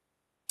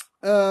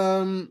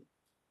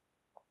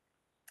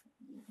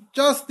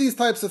 Just these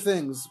types of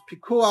things.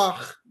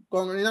 Pikuach,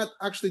 you're not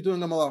actually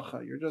doing a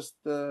malacha. You're just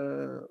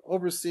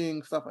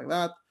overseeing stuff like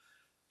that.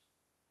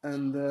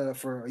 And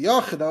for a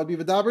yachid, that would be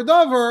v'daber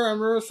davar,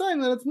 and we're saying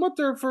that it's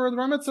mutter for the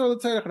dvar mitzvah or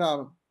the tzarech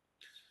rabim.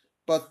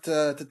 But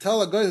to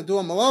tell a guy to do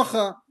a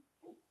malacha,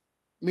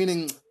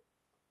 meaning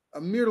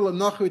Amir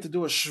l'nachri to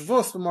do a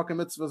shvus b'makom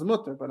mitzvah is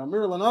mutter, but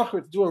Amir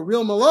l'nachri to do a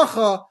real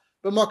malacha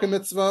b'makom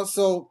mitzvah,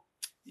 so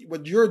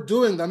what you're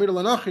doing, the Amir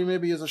l'nachri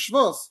maybe is a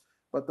shvus,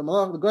 but the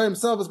guy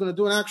himself is going to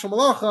do an actual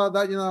malacha,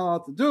 that you're not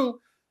allowed to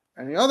do.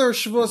 Any other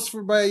shvus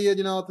for by a yid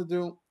you're not allowed to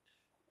do.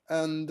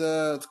 And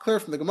it's clear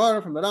from the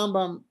Gemara, from the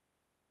Rambam,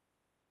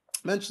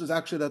 mentions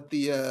actually that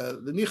the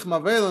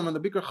Nichma Velim and the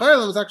Bikr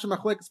Chaylim is actually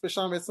machlekes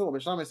Bisham Yisrael.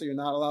 Bisham Yisrael you're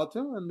not allowed to,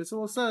 and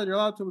Yisrael said you're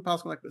allowed to, we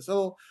pass like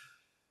Yisrael.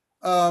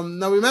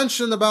 Now we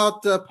mentioned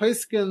about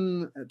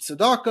Paiskin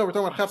Tzedakah, we're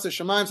talking about Chafsei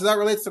Shemaim, so that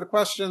relates to the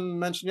question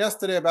mentioned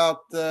yesterday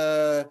about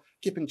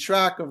keeping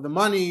track of the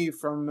money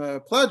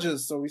from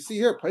pledges. So we see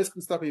here,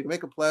 Paiskin stuff, you can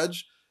make a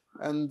pledge,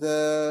 and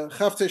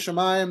Chafsei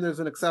Shemaim, there's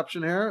an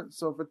exception here,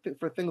 so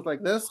for things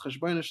like this,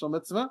 Cheshboin Shel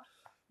Mitzvah.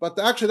 But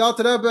actually the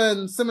Alter Rebbe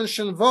in Siman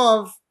Shin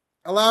Vav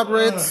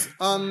elaborates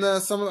on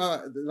some,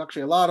 there's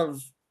actually a lot of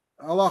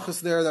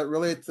halachas there that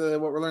relate to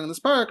what we're learning in this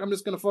parak. I'm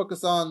just going to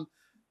focus on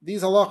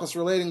these halachas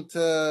relating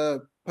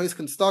to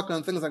Paiskin Tzedakah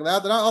and things like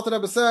that. The Alter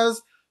Rebbe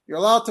says you're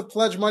allowed to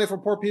pledge money for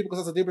poor people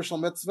because that's a Dibur Shel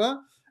Mitzvah,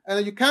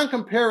 and you can't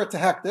compare it to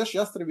Hektish.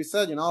 Yesterday we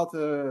said you're allowed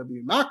to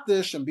be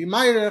Makdish and be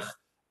Meirich.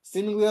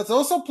 Seemingly that's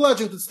also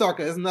pledging to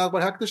Tzedakah. Isn't that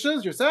what Hektish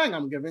is? You're saying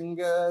I'm giving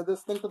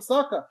this thing to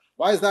Tzedakah.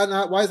 Why is that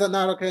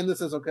not okay and this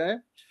is okay?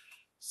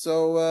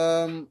 So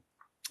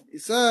he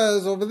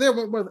says over there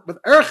with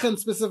Erchen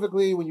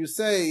specifically, when you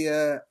say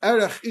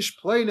Erech Ish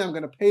Pleini, I'm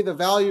going to pay the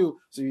value,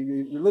 so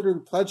you're literally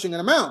pledging an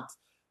amount.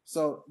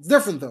 So it's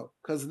different though,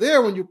 because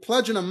there when you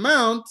pledge an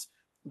amount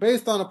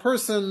based on a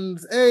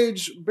person's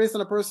age, based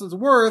on a person's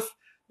worth,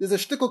 there's a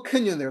shtickle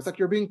kinyan there. It's like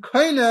you're being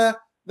kaina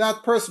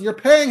that person. You're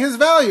paying his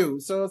value.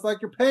 So it's like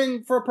you're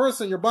paying for a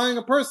person, you're buying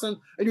a person,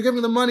 and you're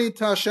giving the money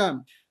to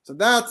Hashem. So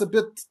that's a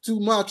bit too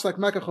much like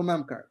Mekach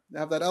Memkar. They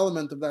have that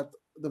element of that,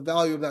 the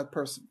value of that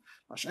person.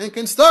 You're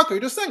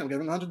just saying, I'm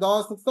giving $100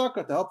 to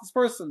tzedakah to help this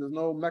person. There's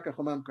no mekach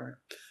or memkar.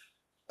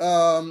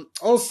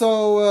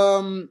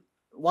 Also,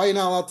 why you're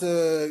not allowed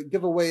to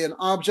give away an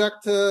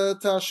object to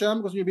Hashem?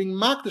 Because you're being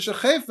makdish a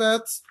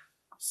chayfetz,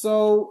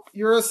 so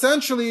you're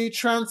essentially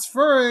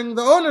transferring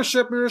the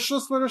ownership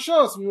mirishus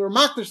l'rishus. When you were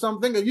makdish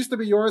something, it used to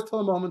be yours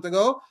till a moment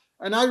ago,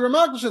 and now you're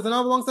makdish it, and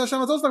now it belongs to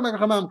Hashem. It's also like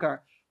mekach or memkar.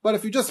 But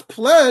if you just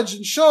pledge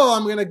and show,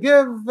 I'm going to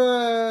give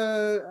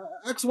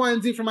X, Y,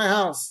 and Z for my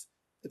house,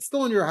 it's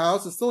still in your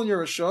house, it's still in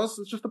your rishos,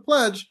 it's just a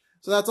pledge.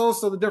 So that's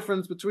also the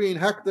difference between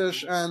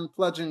hektish and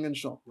pledging and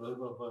shul.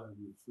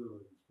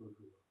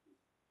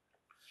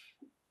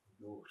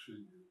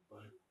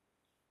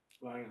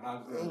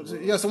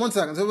 Yeah, so 1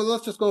 second. So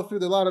let's just go through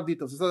a lot of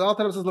details. So the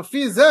Alter Rebbe says,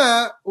 Lefi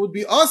zeh would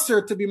be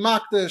usher to be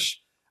makdish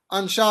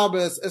on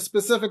Shabbos, a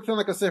specific thing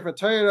like a Sefer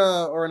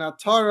Torah or an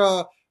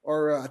Atara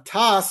or a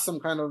tas, some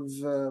kind of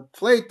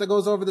plate that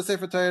goes over the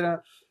Sefer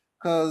Torah.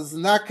 Because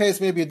in that case,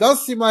 maybe it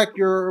does seem like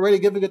you're already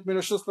giving it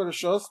mirashus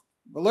l'rishus,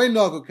 but loy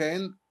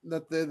nogukein,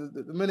 that the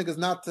minig is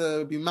not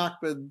to be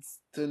makbid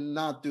to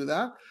not do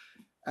that.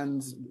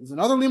 And there's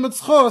another limud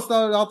schos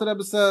that the Alter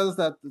Rebbe says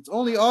that it's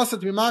only also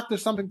to be makdish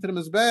something to the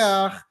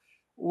mizbeach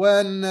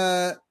when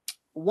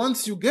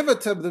once you give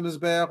it to the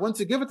mizbeach, once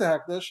you give it to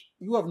hektish,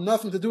 you have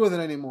nothing to do with it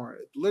anymore.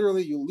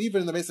 Literally, you leave it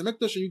in the base of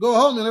mikdash and you go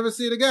home, you'll never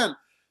see it again.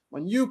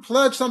 When you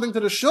pledge something to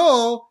the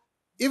shul,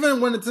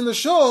 even when it's in the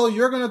shul,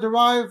 you're going to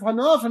derive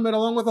hanah from it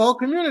along with the whole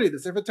community. The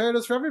Sefer Torah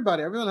is for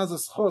everybody. Everyone has a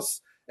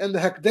schus in the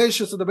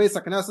hekdeshus of the Beis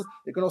HaKnesses.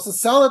 You can also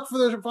sell it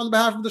on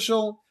behalf of the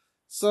shul.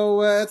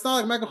 So it's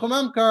not like Mekach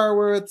Memkar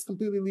where it's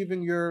completely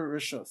leaving your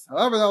rishus.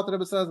 However, the Alter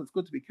Rebbe says it's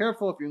good to be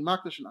careful if you're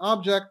makdish an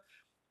object.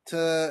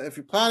 If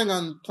you're planning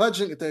on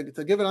pledging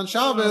to give it on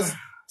Shabbos,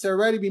 to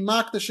already be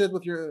makdish it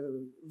with your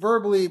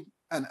verbally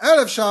an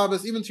erev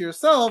Shabbos, even to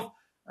yourself.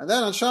 And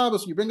then on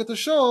Shabbos, when you bring it to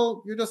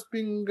shul, you're just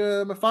being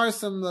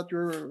mefarsim that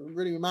you're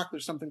really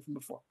makdish something from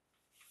before.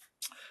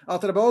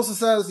 Alter Rebbe also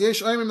says,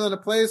 Yesh Oimim in a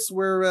place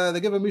where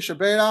they give a Misha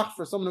Beirach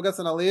for someone who gets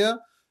an Aliyah,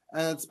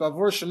 and it's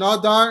Bavur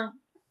Shanadar,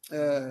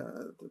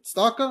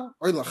 Tzedakah,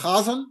 or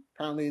Lachazan.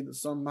 Apparently,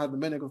 some had the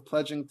minhag of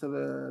pledging to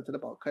the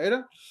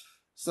Balkaida.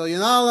 So you're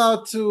not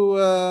allowed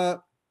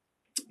to.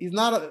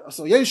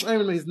 So Yesh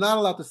Oimim, he's not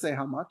allowed to say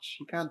how much.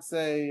 He can't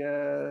say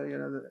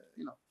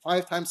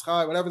 5 times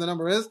chai, whatever the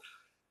number is.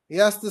 He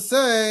has to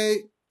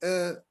say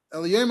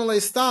El Yom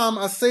Stam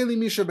Aseli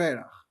Misha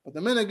Beirach. But the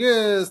minhag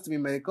is to be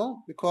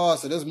mekel,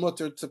 because it is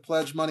mutter to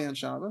pledge money on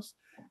Shabbos.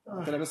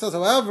 But it says,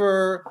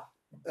 however,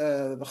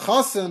 the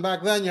chassan,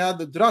 back then you had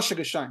the drasha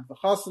geshank. The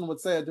chassan would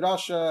say a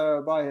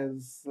drasha by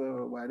his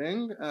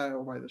wedding,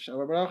 or by the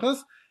Sheva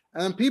Barachas,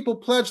 and then people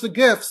pledged the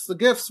gifts. The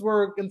gifts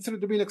were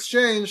considered to be an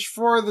exchange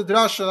for the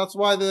drasha. That's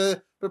why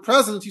the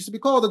presents used to be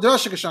called the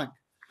drasha geshank.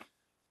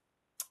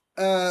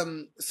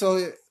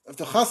 So if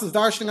the chassan is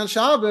darshaning on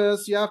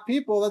Shabbos, you have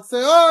people that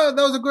say, "Oh,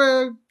 that was a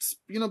great,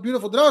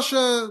 beautiful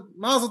drasha,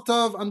 mazel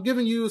tov. I'm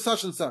giving you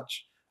such and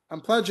such. I'm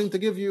pledging to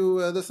give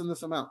you this and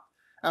this amount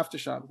after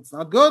Shabbos." It's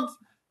not good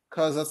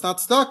because that's not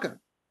tzedakah,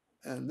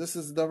 and this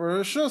is the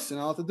rishus. You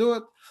know how to do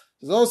it.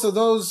 There's also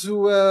those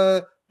who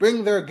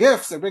bring their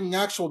gifts. They're bringing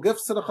actual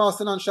gifts to the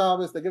chassan on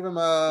Shabbos. They give him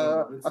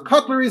a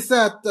cutlery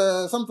set,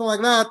 something like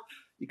that.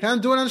 You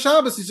can't do it on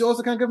Shabbos. You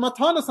also can't give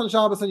matanas on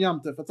Shabbos and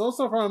Yom Tov. It's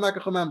also from a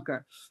Mekach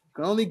Memkar. You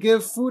can only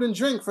give food and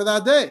drink for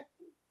that day.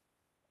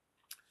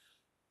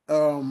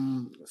 So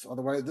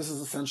otherwise, this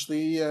is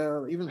essentially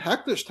even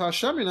hektish to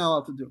Hashem you're not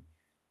allowed to do.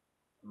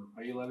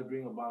 Are you allowed to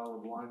bring a bottle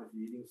of wine if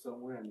you're eating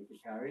somewhere and you can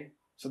carry?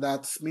 So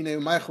that's minei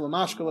meichel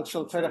mashkel at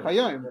shel tzarech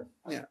hayom.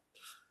 Yeah.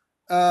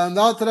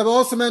 Now that Rebbe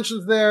also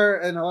mentions there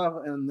in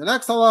the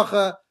next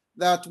halacha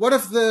that what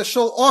if the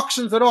shul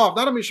auctions it off?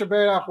 Not a Misha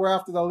Beirach where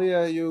after the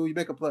Aliyah you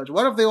make a pledge.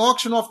 What if they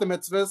auction off the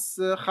mitzvahs,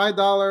 high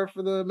dollar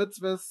for the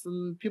mitzvahs,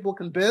 and people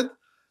can bid?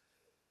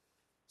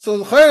 So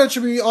the chayre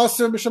should be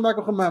also Misha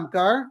Mekach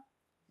Memkar,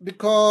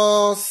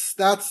 because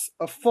that's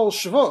a full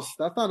shvus.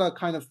 That's not a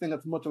kind of thing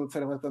that's mutter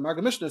like the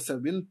Maggid Mishnah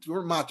said. We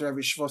don't matter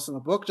every shvus in the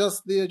book,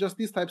 just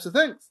these types of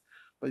things.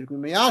 But you can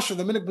miyasher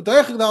the minhag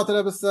b'doichik that the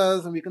Rebbe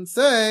says, and we can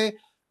say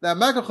that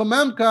Mekach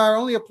Memkar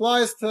only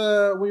applies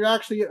to when you're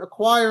actually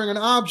acquiring an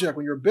object,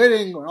 when you're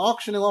bidding or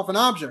auctioning off an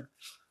object.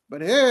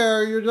 But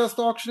here, you're just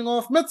auctioning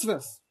off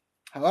mitzvahs.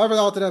 However, the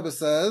Alter Rebbe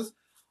says,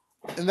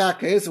 in that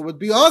case, it would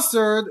be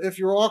ushered if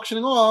you're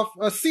auctioning off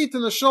a seat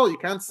in the shul. You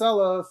can't sell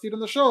a seat in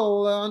the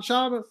shul on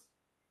Shabbos.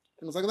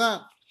 Things like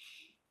that.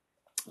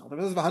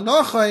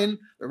 The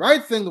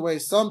right thing, the way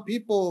some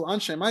people,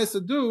 Anshe Maisa,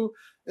 do,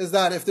 is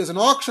that if there's an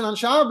auction on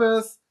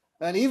Shabbos,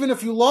 and even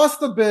if you lost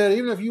the bid,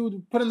 even if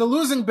you put in the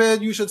losing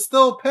bid, you should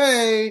still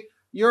pay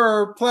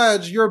your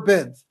pledge, your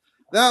bid.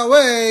 That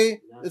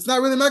way, it's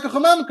not really Mekach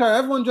Memkar.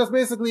 Everyone just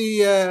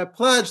basically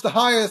pledged the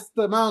highest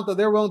amount that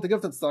they're willing to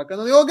give to tzedakah, and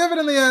then they all give it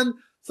in the end,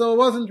 so it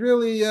wasn't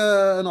really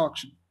an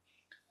auction.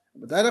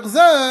 But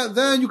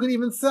then you can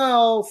even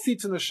sell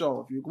seats in the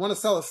show. If you want to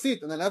sell a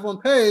seat and then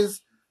everyone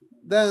pays,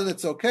 then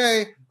it's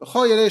okay.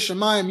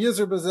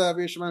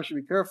 Yisrael should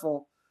be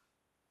careful.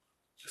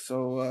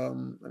 So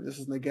this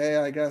is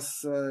negaya, I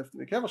guess. If to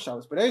be careful,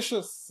 Shabbos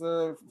Bereshis.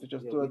 If you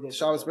just do it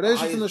Shabbos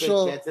Bereshis in the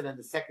shul. And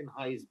the second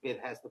highest bid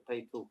has to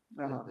pay too.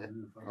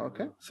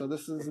 Okay, so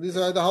these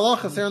are the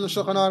halachas here in the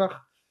Shulchan Aruch.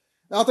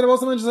 The Alter Rebbe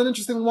also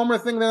mentions one more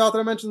thing. The Alter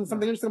Rebbe mentioned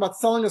something interesting about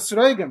selling a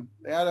sreigim.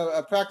 They had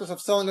a practice of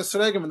selling a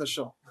sreigim in the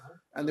shul,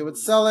 and they would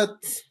sell it.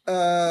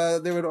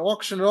 They would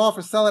auction it off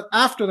or sell it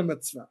after the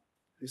mitzvah.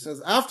 He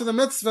says after the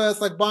mitzvah, it's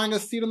like buying a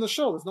seat in the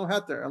shul. There's no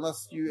heter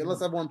unless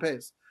everyone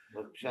pays.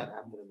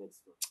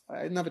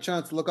 I didn't have a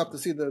chance to look up to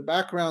see the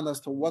background as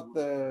to what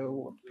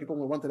people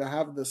wanted to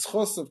have the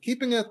schus of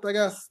keeping it, I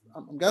guess.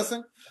 I'm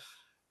guessing.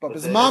 But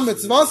Bismam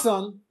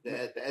Mitzvasan,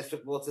 the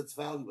esrog what's its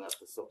value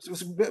after so.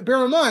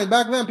 Bear in mind,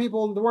 back then there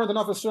weren't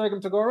enough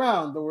esrogim to go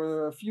around. There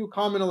were a few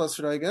communal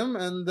esrogim,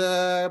 and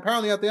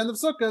apparently at the end of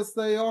Sukkot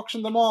they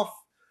auctioned them off.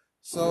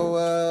 So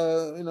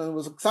it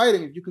was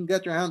exciting if you can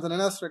get your hands on an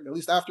esrog, at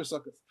least after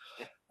Sukkot.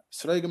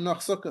 Esrogim nach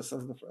Sukkot, as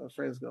the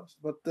phrase goes.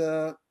 But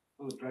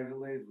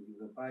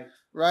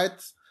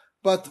right?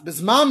 But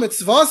Bismam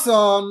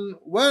Mitzvasan,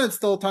 when it's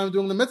still time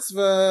doing the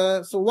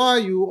mitzvah, so why are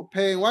you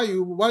paying? Why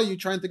are you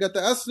trying to get the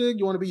esrog?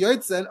 You want to be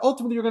yotzeh, and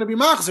ultimately you're going to be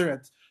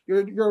machzeret.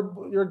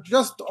 You're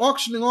just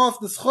auctioning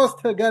off the schus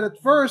to get it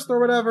first or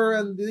whatever,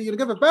 and you're going to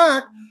give it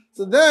back.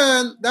 So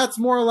then that's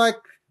more like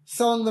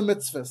selling the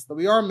mitzvahs that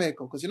we are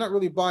makel, because you're not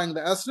really buying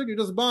the esrog, you're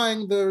just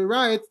buying the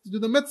right to do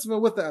the mitzvah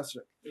with the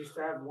esrog. They used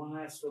to have one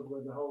esrog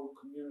where the whole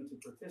community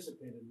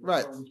participated.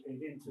 Right.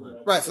 Paid into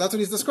it. Right, so that's what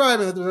he's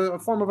describing. There's a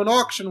form of an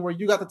auction where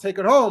you got to take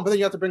it home, but then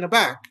you have to bring it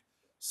back.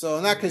 So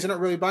in that case, you're not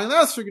really buying the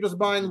esrog, you're just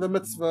buying the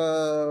mitzvah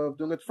of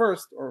doing it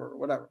first, or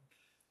whatever.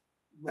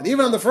 And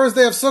even on the first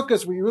day of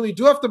Sukkot, where you really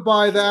do have to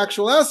buy the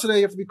actual esrog,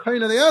 you have to be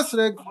kain of the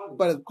esrog,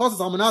 but it costs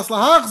almanas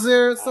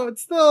lahachzir, so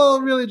it's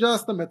still really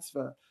just a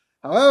mitzvah.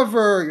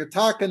 However, you're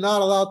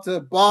not allowed to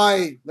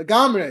buy the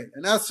gamre,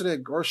 an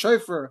esrog, or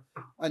shofar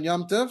on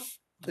Yom Tov,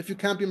 if you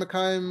can't be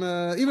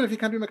Mekayim, even if you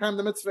can't be Mekayim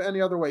the mitzvah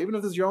any other way, even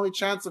if this is your only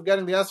chance of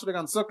getting the esrog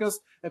on Sukkot,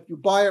 if you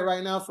buy it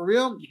right now for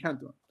real, you can't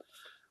do it.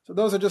 So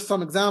those are just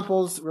some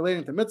examples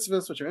relating to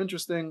mitzvahs, which are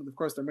interesting. Of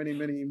course, there are many,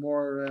 many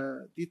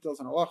more details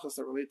and halachas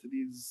that relate to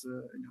these.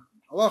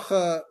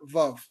 Halacha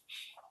vav.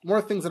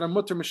 More things that are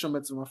mutter mishum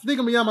mitzvah.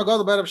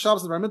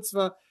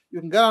 You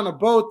can get on a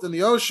boat in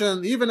the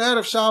ocean, even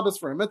erev Shabbos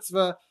for a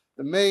mitzvah.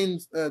 The main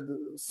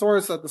the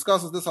source that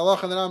discusses this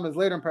halacha in the Ram is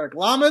later in Perek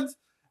Lamed,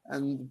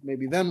 and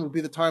maybe then would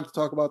be the time to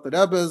talk about the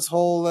Rebbe's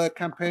whole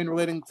campaign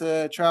relating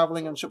to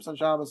traveling on ships on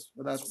Shabbos,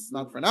 but that's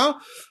not for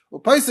now.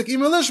 And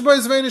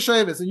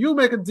you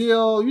make a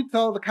deal, you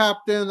tell the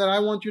captain that I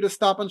want you to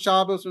stop on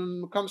Shabbos.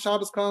 When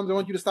Shabbos comes, I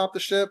want you to stop the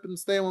ship and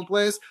stay in one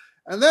place.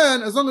 And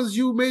then, as long as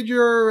you made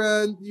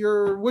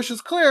your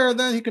wishes clear,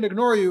 then he can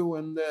ignore you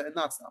and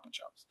not stop on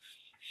Shabbos.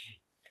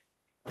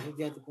 I think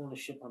you have to go on a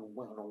ship on a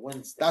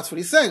Wednesday. That's what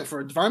he's saying. For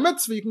a Dvar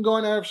Mitzvah, you can go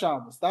on Erev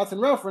Shabbos. That's in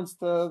reference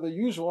to the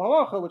usual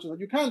halacha, which is that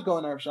you can't go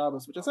on Erev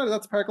Shabbos, which I said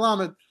that's Perek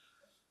Lamed.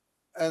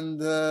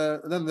 And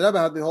then the Rebbe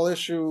had the whole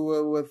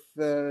issue with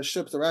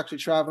ships that were actually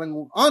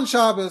traveling on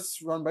Shabbos,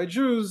 run by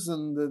Jews,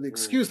 and the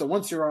excuse that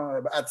once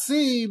you're at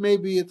sea,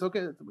 maybe it's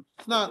okay.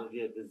 It's not.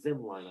 Yeah, the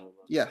Zim line.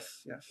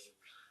 Yes.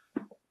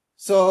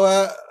 So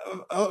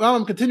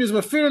Rambam continues,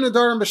 Mafir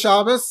Nedarim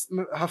b'Shabbos.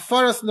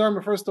 Hafaras Nedarim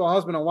refers to a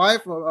husband and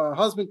wife. A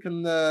husband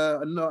can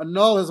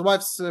annul his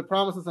wife's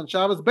promises on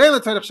Shabbos. Bein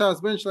l'tzarech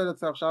Shabbos, bein shleil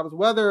l'tzarech Shabbos.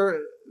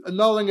 Whether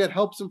annulling it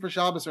helps him for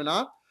Shabbos or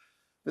not.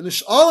 But when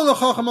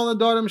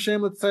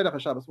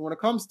it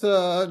comes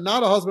to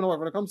not a husband or wife,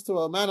 when it comes to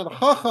a man and a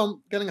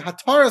chacham getting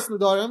hataras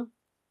Nedarim,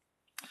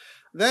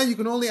 then you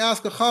can only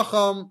ask a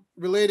chacham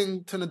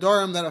relating to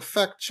Nedarim that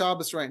affect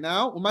Shabbos right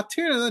now.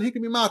 Umatir, and then he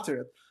can be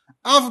matir.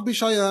 Even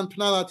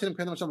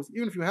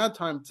if you had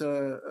time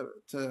to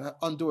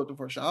undo it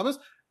before Shabbos,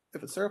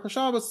 if it's Serech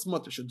Shabbos, it's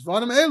mutter.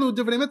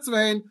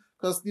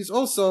 Because these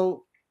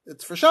also,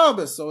 it's for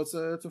Shabbos, so it's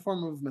a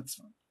form of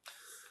mitzvah.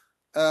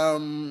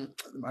 The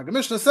Maggid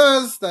Mishnah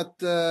says that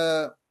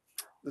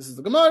this is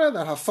the Gemara,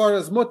 that hafar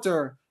is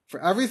mutter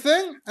for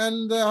everything,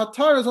 and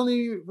hatar is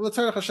only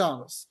l'tzarech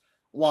Shabbos.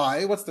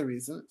 Why? What's the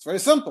reason? It's very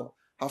simple.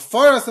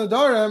 Hafaras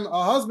nedarim,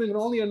 a husband can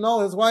only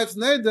annul his wife's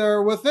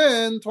neder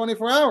within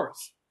 24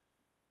 hours.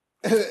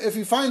 If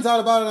he finds out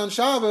about it on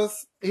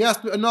Shabbos, he has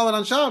to annul it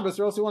on Shabbos,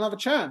 or else he won't have a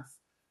chance.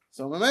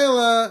 So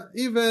Mamela,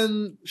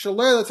 even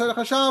Shalei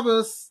L'Tzarech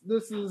Shabbos,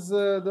 this is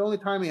the only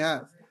time he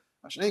has.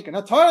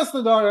 Hataras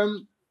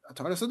Nedarim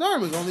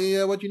is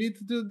only what you need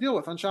to deal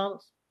with on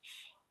Shabbos.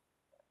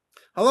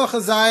 Halacha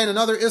Zayin,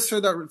 another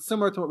isser that is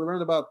similar to what we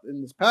learned about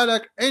in this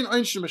paddock. Ein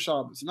Einshim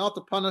Shabbos, not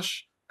to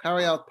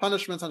carry out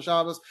punishments on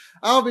Shabbos.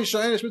 Even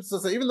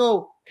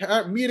though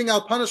meting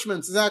out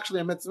punishments is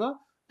actually a mitzvah,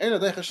 it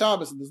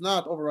does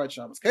not override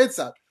Shabbos.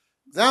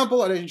 Example,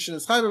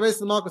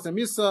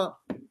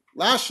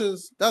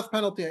 lashes, death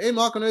penalty. You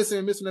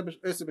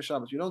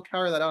don't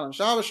carry that out on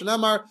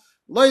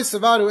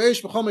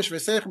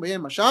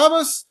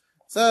Shabbos.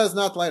 Says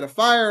not to light a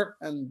fire,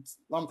 and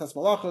Lamatas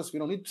Malachos, we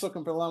don't need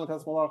psukim for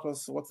Lamatas Malachos.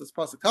 So what's this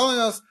pasuk telling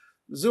us?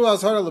 We're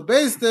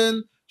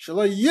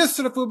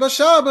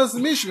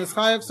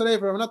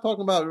not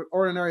talking about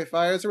ordinary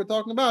fires, we're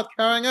talking about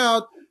carrying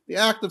out the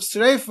act of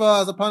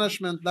sreifa as a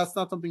punishment. That's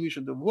not something you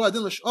should do.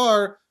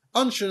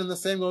 Unshin, and the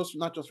same goes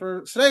not just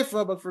for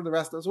sreifa, but for the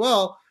rest as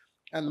well.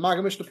 And the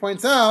Maggid Mishnah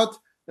points out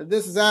that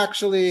this is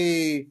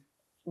actually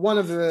one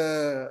of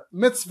the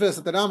mitzvahs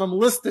that the Rambam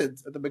listed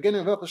at the beginning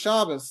of Hilchos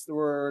Shabbos. There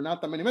were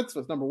not that many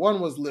mitzvahs. Number 1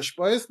 was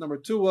lishbois. Number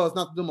 2 was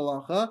not to do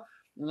malacha.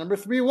 And number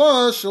 3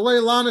 was shalei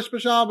lanish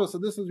b'Shabbos. So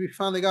this is, we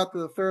finally got to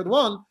the third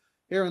one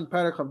here in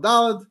Perek Chav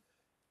Daled.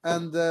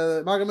 And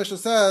Maggid Mishnah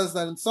says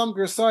that in some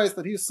gersais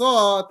that he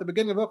saw at the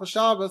beginning of Hilchos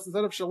Shabbos,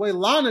 instead of shalei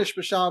lanish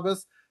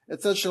b'Shabbos,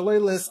 it says shalei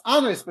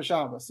lisanis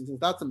b'Shabbos. He says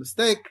that's a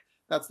mistake.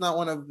 That's not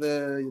one of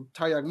the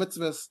Taryag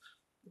mitzvahs.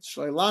 It's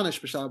shalei lanish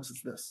b'Shabbos.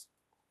 It's this.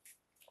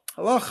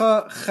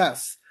 Halacha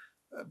Ches.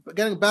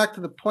 Getting back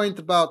to the point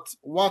about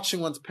watching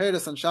one's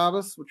Peres on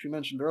Shabbos, which we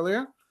mentioned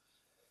earlier.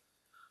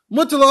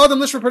 A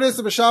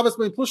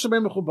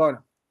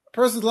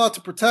person is allowed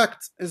to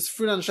protect his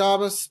fruit on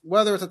Shabbos,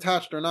 whether it's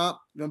attached or not.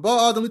 If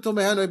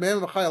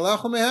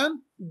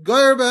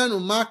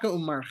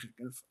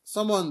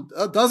someone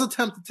does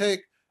attempt to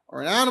take,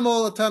 or an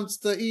animal attempts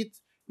to eat,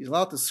 he's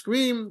allowed to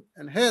scream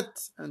and hit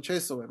and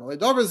chase away.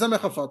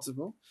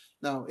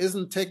 Now,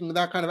 isn't taking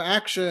that kind of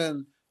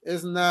action,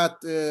 isn't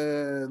that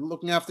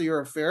looking after your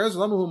affairs?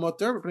 When we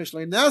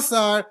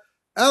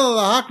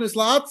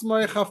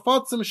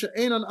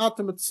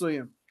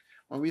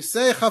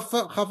say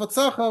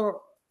chafatzacha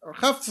or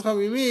chaftzacha,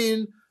 we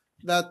mean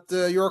that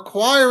you're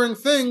acquiring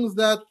things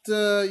that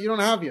you don't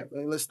have yet.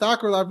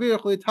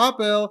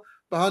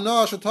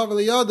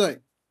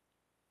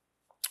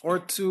 Or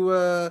to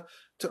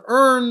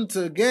earn,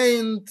 to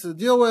gain, to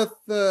deal with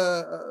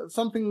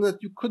something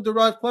that you could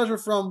derive pleasure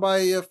from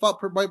by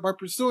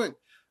pursuing.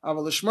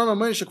 But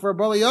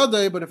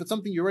if it's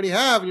something you already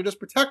have and you're just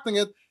protecting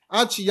it,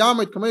 and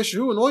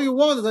all you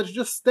want is that you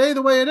just stay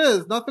the way it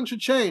is, nothing should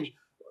change.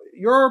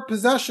 your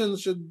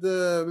possessions should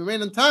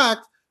remain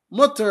intact,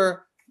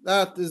 mutter,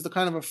 that is the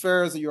kind of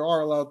affairs that you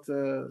are allowed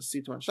to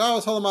see to on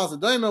Shabbos.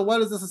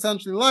 What is this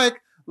essentially like?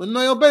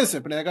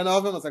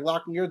 It's like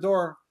locking your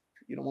door.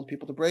 You don't want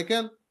people to break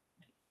in.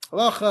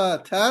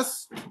 Halacha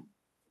tes.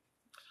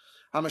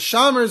 So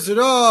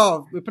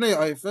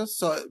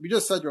we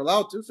just said you're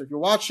allowed to. So if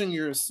you're watching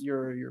your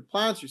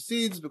plants, your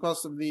seeds,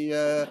 because of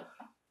the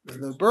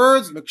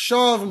birds,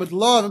 mikshav,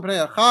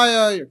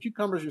 midlav, your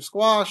cucumbers, your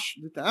squash,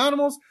 the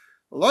animals.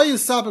 But you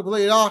shouldn't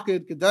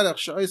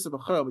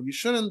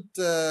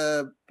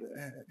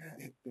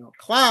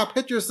clap,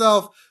 hit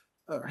yourself,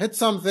 or hit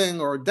something,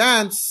 or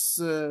dance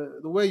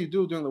the way you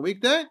do during the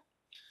weekday.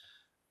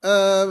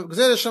 Another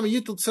gzeira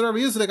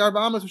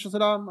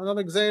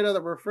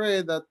that we're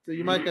afraid that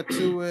you might get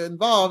too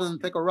involved and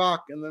take a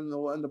rock, and then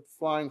they'll end up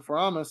flying for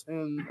Amos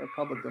in a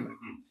public domain.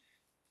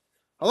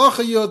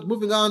 Halacha Yud,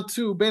 moving on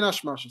to Bein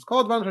Hashmashos.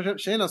 Called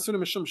Shein Asur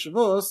Mishum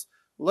Shavos,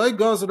 Loi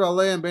Gozer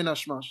Aleim Bein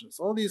Hashmashos.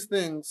 All these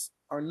things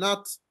are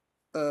not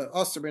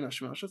Asur Bein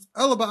Hashmashos.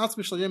 Ela Ba'atz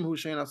Mishal Yom Hu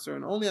Shein Asur,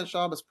 and only on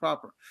Shabbos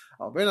proper.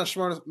 Al Bein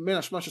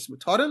Hashmashos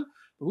Mutarin.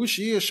 You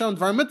can't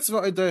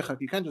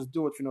just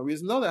do it for no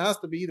reason, though. There has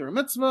to be either a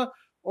mitzvah,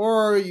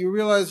 or you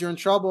realize you're in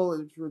trouble.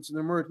 If it's an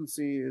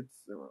emergency,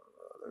 it's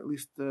at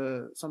least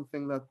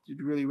something that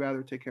you'd really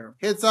rather take care of.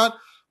 You're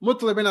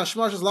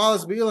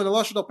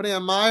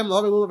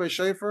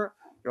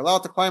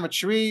allowed to climb a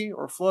tree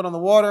or float on the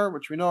water,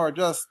 which we know are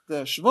just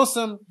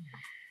shvusim,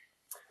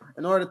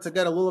 in order to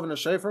get a lulav and a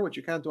shayfer, which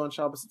you can't do on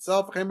Shabbos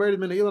itself. If you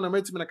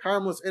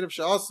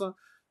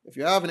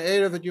have an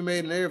erev that you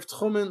made, an erev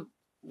tchumen,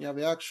 you have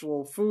the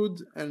actual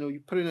food, and you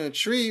put it in a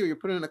tree or you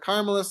put it in a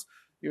carmelis,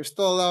 you're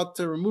still allowed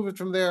to remove it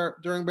from there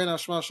during Bein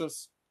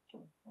Hashmashos.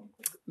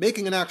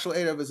 Making an actual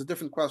erev is a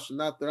different question,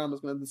 that the Rambam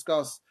is going to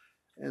discuss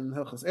in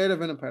Hilchos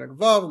Erevin and Perek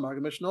Vav.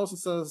 Magen Mishnah also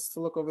says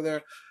to look over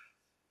there.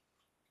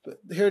 But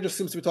here it just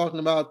seems to be talking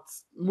about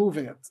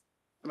moving it.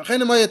 So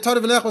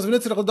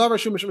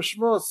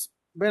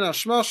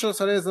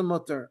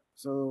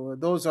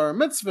those are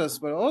mitzvahs,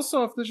 but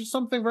also if there's just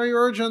something very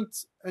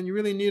urgent and you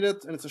really need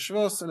it, and it's a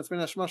shvos and it's bein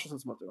hashmashos,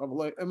 it's mutter.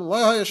 But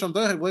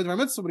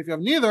if you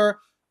have neither,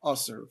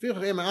 aser.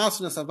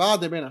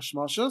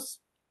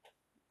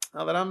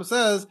 Now the Rambam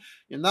says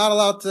you're not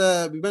allowed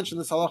to. We mentioned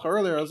this halacha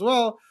earlier as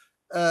well.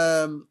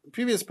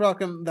 Previous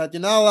prakim, that you're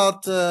not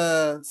allowed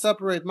to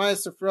separate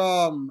meiser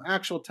from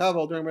actual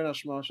tevel during bein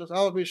hashmashos.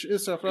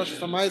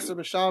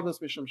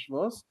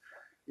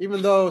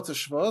 Even though it's a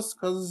shvos,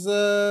 because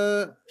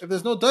if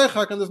there's no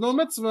deichak and there's no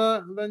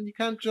mitzvah, then you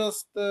can't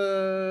just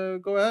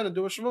go ahead and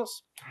do a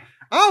shvos.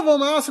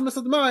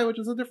 Which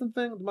is a different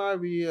thing. D'mai,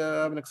 we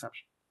have an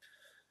exception.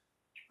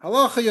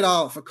 Halacha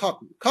Yud for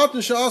cotton.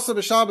 Cotton she'asa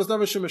b'Shabbos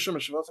never shum mishum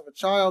shvos. If a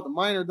child, a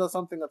minor, does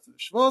something that's a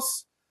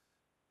shvos,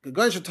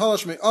 gegoyin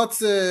shetalash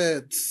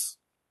me'atzit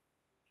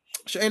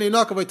she'eni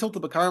nakav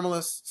tilted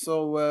b'karmelis.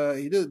 So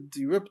he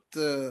ripped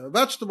a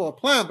vegetable, a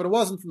plant, but it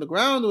wasn't from the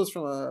ground; it was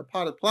from a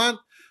potted plant.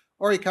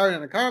 Or he carried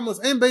on a carmelis,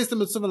 and based on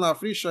mitzvah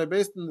la'afrisha,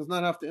 based on does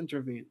not have to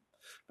intervene.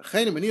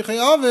 And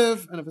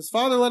if his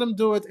father let him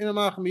do it,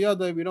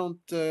 we don't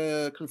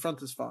confront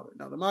his father.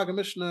 Now the Magen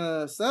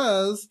Mishnah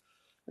says,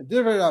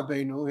 Divrei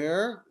Rabbeinu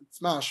here, it's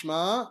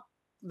mashma,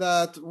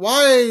 that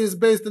why is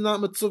based on not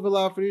mitzvah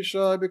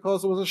la'afrisha?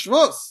 Because it was a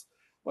shvus.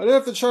 But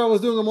if the child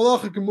was doing a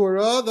malacha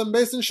gemura, then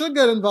based on should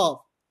get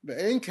involved.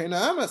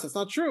 That's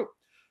not true.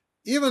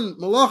 Even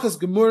malachas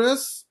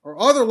gemuris or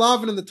other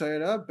lavin in the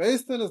Torah,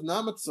 based on is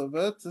not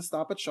mitzvah to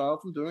stop a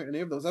child from doing any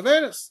of those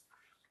averos.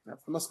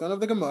 That's the maskan of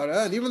the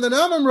Gemara, and even the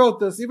Rambam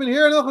wrote this. Even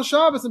here in Hilchos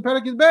Shabbos and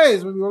Perek Yud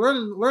Beis, when we were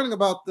learning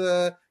about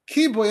the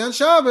kiboy on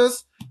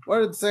Shabbos,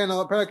 what did it say in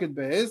Perek Yud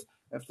Beis?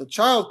 If the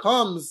child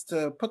comes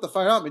to put the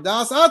fire out,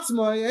 midas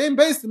atzmai, ain't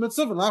based on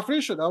mitzvah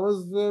la'afrisha. That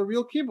was the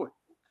real kiboy.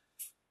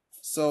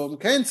 So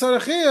mkein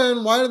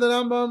tzarachian, why did the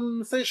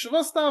Rambam say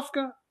shavas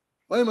tafka?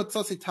 Why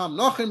matzasi tam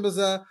nochin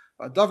bezeh?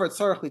 Davar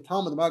tzarech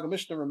litalmud, the Magen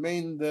Mishnah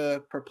remained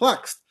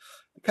perplexed.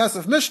 The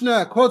Kesef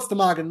Mishnah quotes the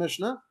Magen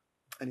Mishnah,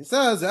 and he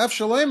says, Ef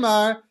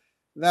shaleimar,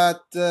 that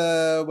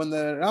when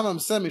the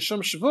Rambam said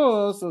Mishum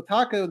Shavuos, so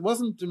Taka, it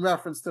wasn't in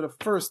reference to the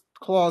first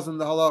clause in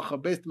the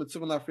halacha, based on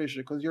mitzvah la'afrisha,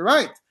 because you're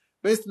right,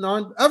 based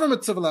on ever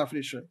mitzvah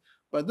la'afrisha.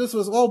 But this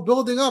was all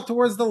building up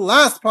towards the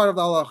last part of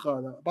the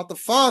halacha, about the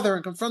father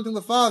and confronting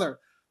the father,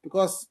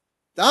 because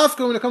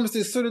Dafka, when it comes to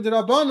Yisuri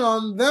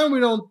D'Rabbanan, then we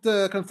don't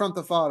confront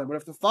the father. But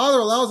if the father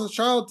allows his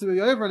child to be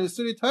over in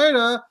Yisuri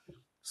Torah,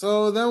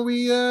 so then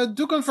we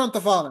do confront the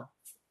father.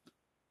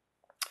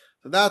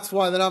 So that's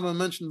why the Rambam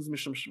mentions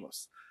Mishum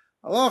Shavuos.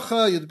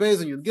 Halacha, Yud Beis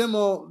and Yud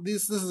Gimel.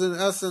 This is in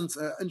essence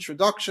an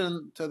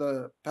introduction to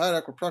the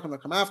parak or prakim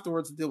that come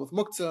afterwards to deal with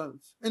muktzah.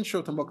 It's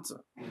intro to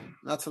muktzah.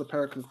 That's how the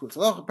parak concludes.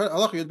 Halacha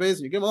Yud Beis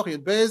and Yud Gimel. Halacha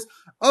Yud Beis.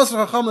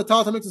 Asr Chacham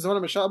l'tata mitzvah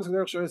zvanim b'Shabbos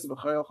k'derech she'ois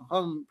b'chayil.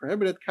 Chacham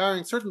prohibited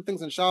carrying certain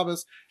things in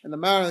Shabbos in the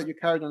manner that you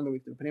carried during the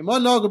weekday. Why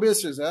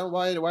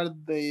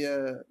did they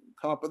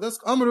come up with this?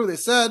 Amru, they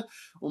said,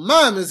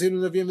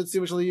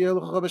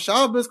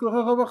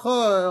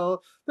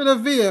 the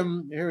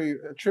Nevi'im, here he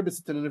attributes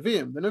it to the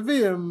Nevi'im. The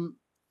Nevi'im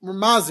were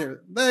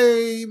mazir.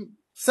 They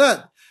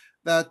said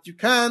that you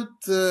can't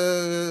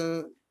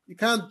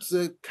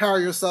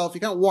carry yourself,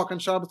 you can't walk on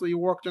Shabbos the way you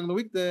walk during the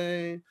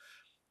weekday.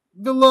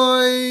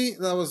 V'loi,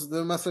 that was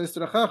the Masay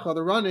Sirachacha,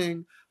 the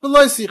running.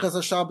 V'loi sichas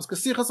ha-Shabbos,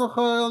 k'sichas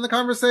ha-chol, and the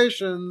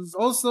conversations.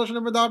 Also,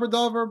 shouldn't be davar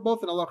davar,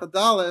 both in Halacha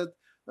Daled,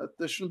 that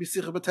there shouldn't be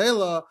sicha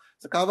b'teila.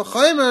 Zakav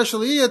ha-chaymer,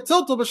 shaliyah,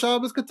 tiltel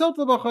b'Shabbos,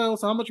 k'tiltel b'chol.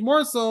 So how much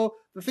more so,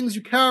 the things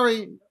you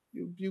carry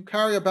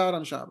about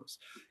on Shabbos.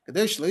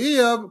 Kadesh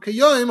liyah,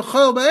 k'yoyim,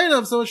 chol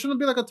b'einav, so it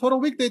shouldn't be like a total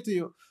weekday to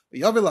you.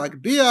 V'yavi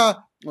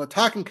la'akbiyah,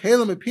 attacking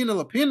kelim epina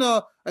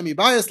lapina, and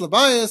mibayas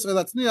labayas, or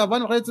that's niya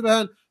van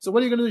behen. So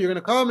what are you going to do? You're going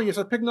to come and you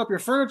start picking up your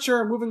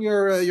furniture, moving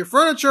your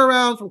furniture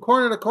around from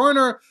corner to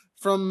corner,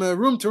 from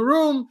room to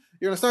room.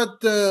 You're going to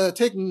start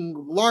taking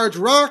large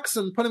rocks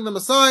and putting them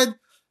aside.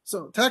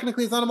 So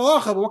technically it's not a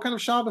malacha, but what kind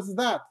of Shabbos is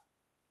that?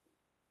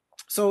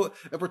 So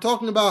if we're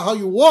talking about how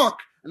you walk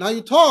and how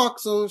you talk,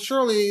 so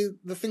surely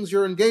the things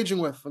you're engaging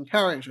with and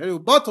carrying.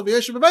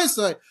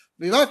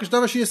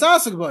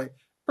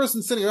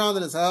 Person sitting around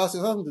in his house, he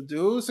has nothing to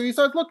do, so he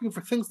starts looking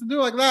for things to do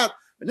like that.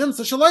 And then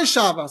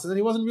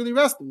he wasn't really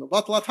resting. And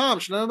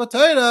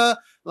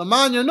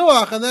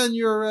then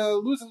you're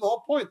losing the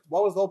whole point.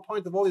 What was the whole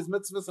point of all these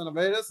mitzvahs and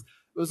avedas?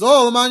 It was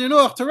all Laman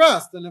Yanuach, to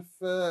rest. And if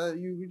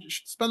you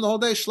spend the whole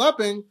day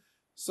schlepping,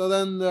 so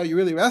then you're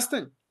really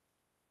resting.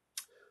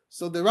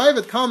 So the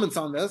Ravid comments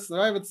on this. The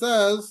Ravid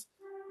says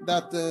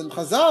that in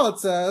Chazal it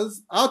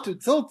says, Atu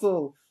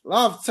tiltul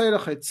lav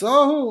tzerach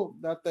etzahu,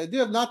 that the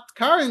idea of not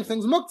carrying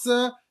things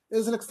muktzah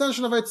is an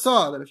extension of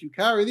etzah, that if you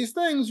carry these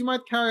things, you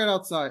might carry it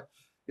outside.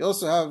 You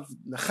also have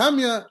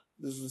Nehemiah.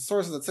 There's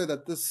sources that say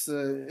that this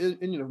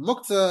Inyan of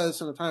muktzah is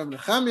from the time of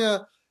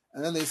Nehemiah,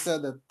 and then they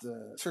said that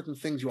certain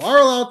things you are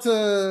allowed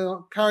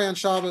to carry on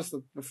Shabbos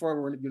that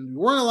before you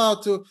weren't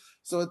allowed to.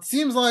 So it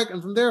seems like,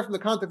 and from the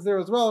context there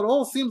as well, it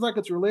all seems like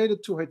it's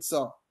related to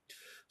etzah.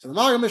 So the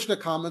Magen Mishnah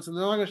comments, and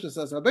the Magen Mishnah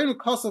says, Rabbeinu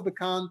Kosav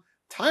Bekan,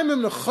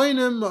 Taimim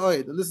Nechoinim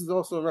Ma'od. And this is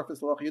also a reference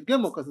to Halacha Yud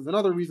Gimel, because there's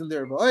another reason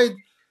there, Ba'od.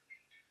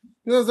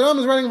 Because the Ram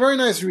is writing very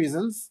nice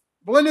reasons,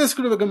 but when you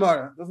screw the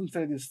Gemara, it doesn't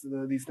say these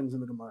things in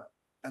the Gemara.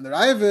 And the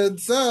Ravid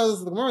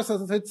says, the Gemara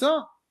says it's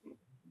Hitzah.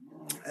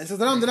 And he says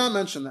the Ram did not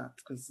mention that,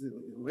 because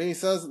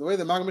the way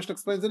the Magen Mishnah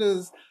explains it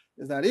is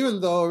that even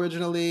though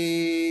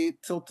originally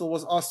tiltul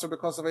was asur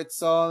because of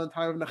Hitzah in the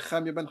time of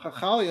Nehemiah ben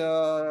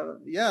Chachaliah,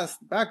 yes,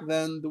 back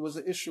then there was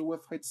an issue with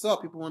Hitzah.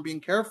 People weren't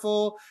being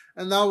careful,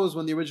 and that was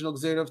when the original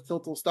Gzeirah of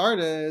tiltul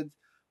started.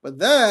 But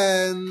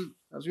then,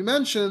 as we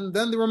mentioned,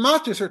 then they were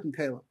matir certain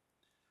kelim.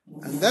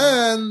 And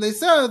then they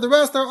said the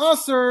rest are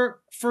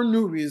asur for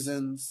new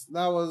reasons. These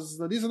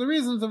are the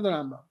reasons of the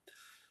Rambam.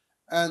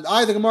 And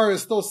the Gemara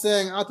is still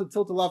saying Atu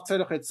tiltul lav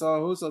tzedach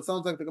etzahu, so it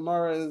sounds like the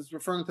Gemara is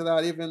referring to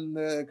that even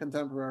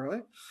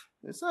contemporarily.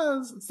 It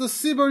says it's the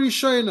Sibur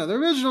Yishayna. The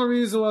original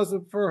reason was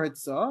for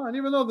Hitzah, and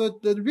even though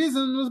the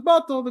reason was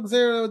batal, the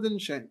Gzeirah didn't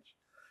change.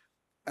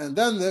 And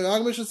then the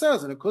Magen Mishnah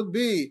says, and it could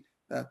be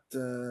that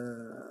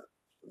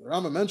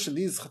Rambam mentioned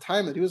these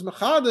Chatayim that he was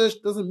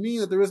Mechadish, doesn't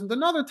mean that there isn't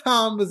another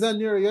Tam, V'zen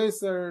Nir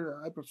Yeser.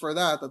 I prefer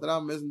that the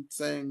Rambam isn't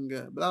saying,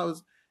 but that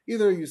was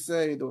either you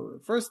say the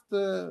first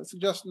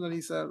suggestion that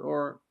he said,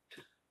 or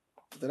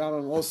the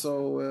Rambam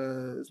also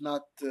is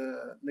not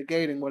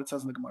negating what it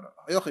says in the Gemara.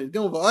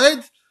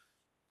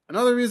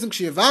 Another reason,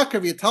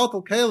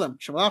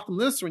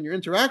 when you're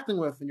interacting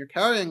with and you're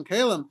carrying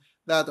kalim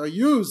that are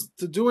used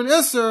to do an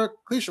isser,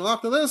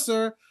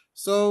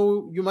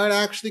 so you might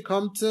actually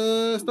come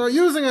to start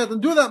using it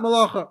and do that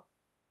malacha.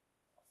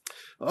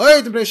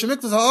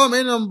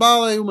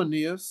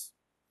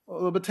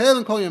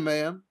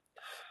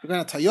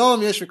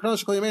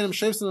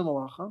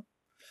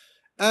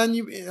 And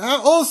you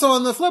also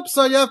on the flip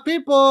side, you have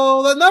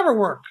people that never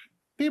work,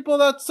 people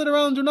that sit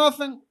around and do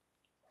nothing.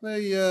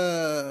 They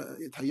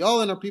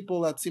Tayalin are people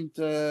that seem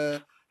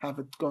to have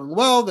it going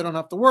well. They don't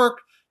have to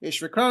work.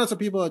 Yeshvikranas are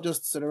people that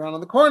just sit around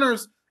on the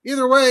corners.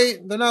 Either way,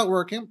 they're not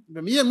working.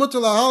 And if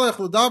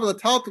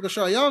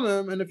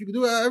you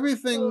do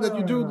everything that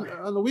you do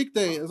on the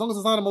weekday, as long as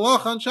it's not a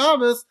malach on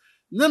Shabbos,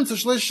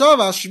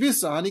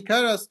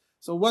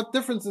 so what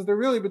difference is there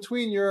really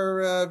between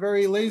your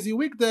very lazy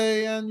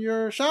weekday and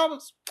your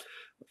Shabbos?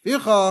 So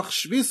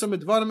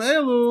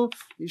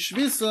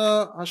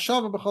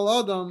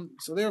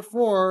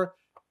therefore,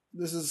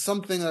 this is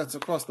something that's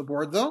across the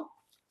board though.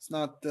 It's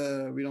not,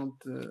 we don't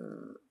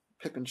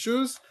pick and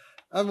choose.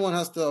 Everyone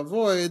has to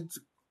avoid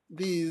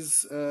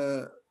these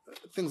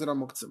things that are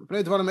muktzim.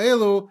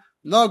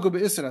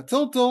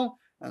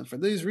 And for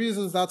these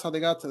reasons, that's how they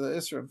got to the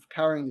issue of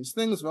carrying these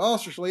things. You can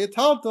only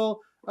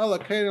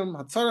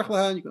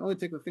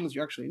take the things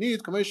you actually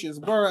need. As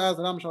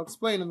the Ram shall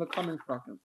explain in the coming prakim.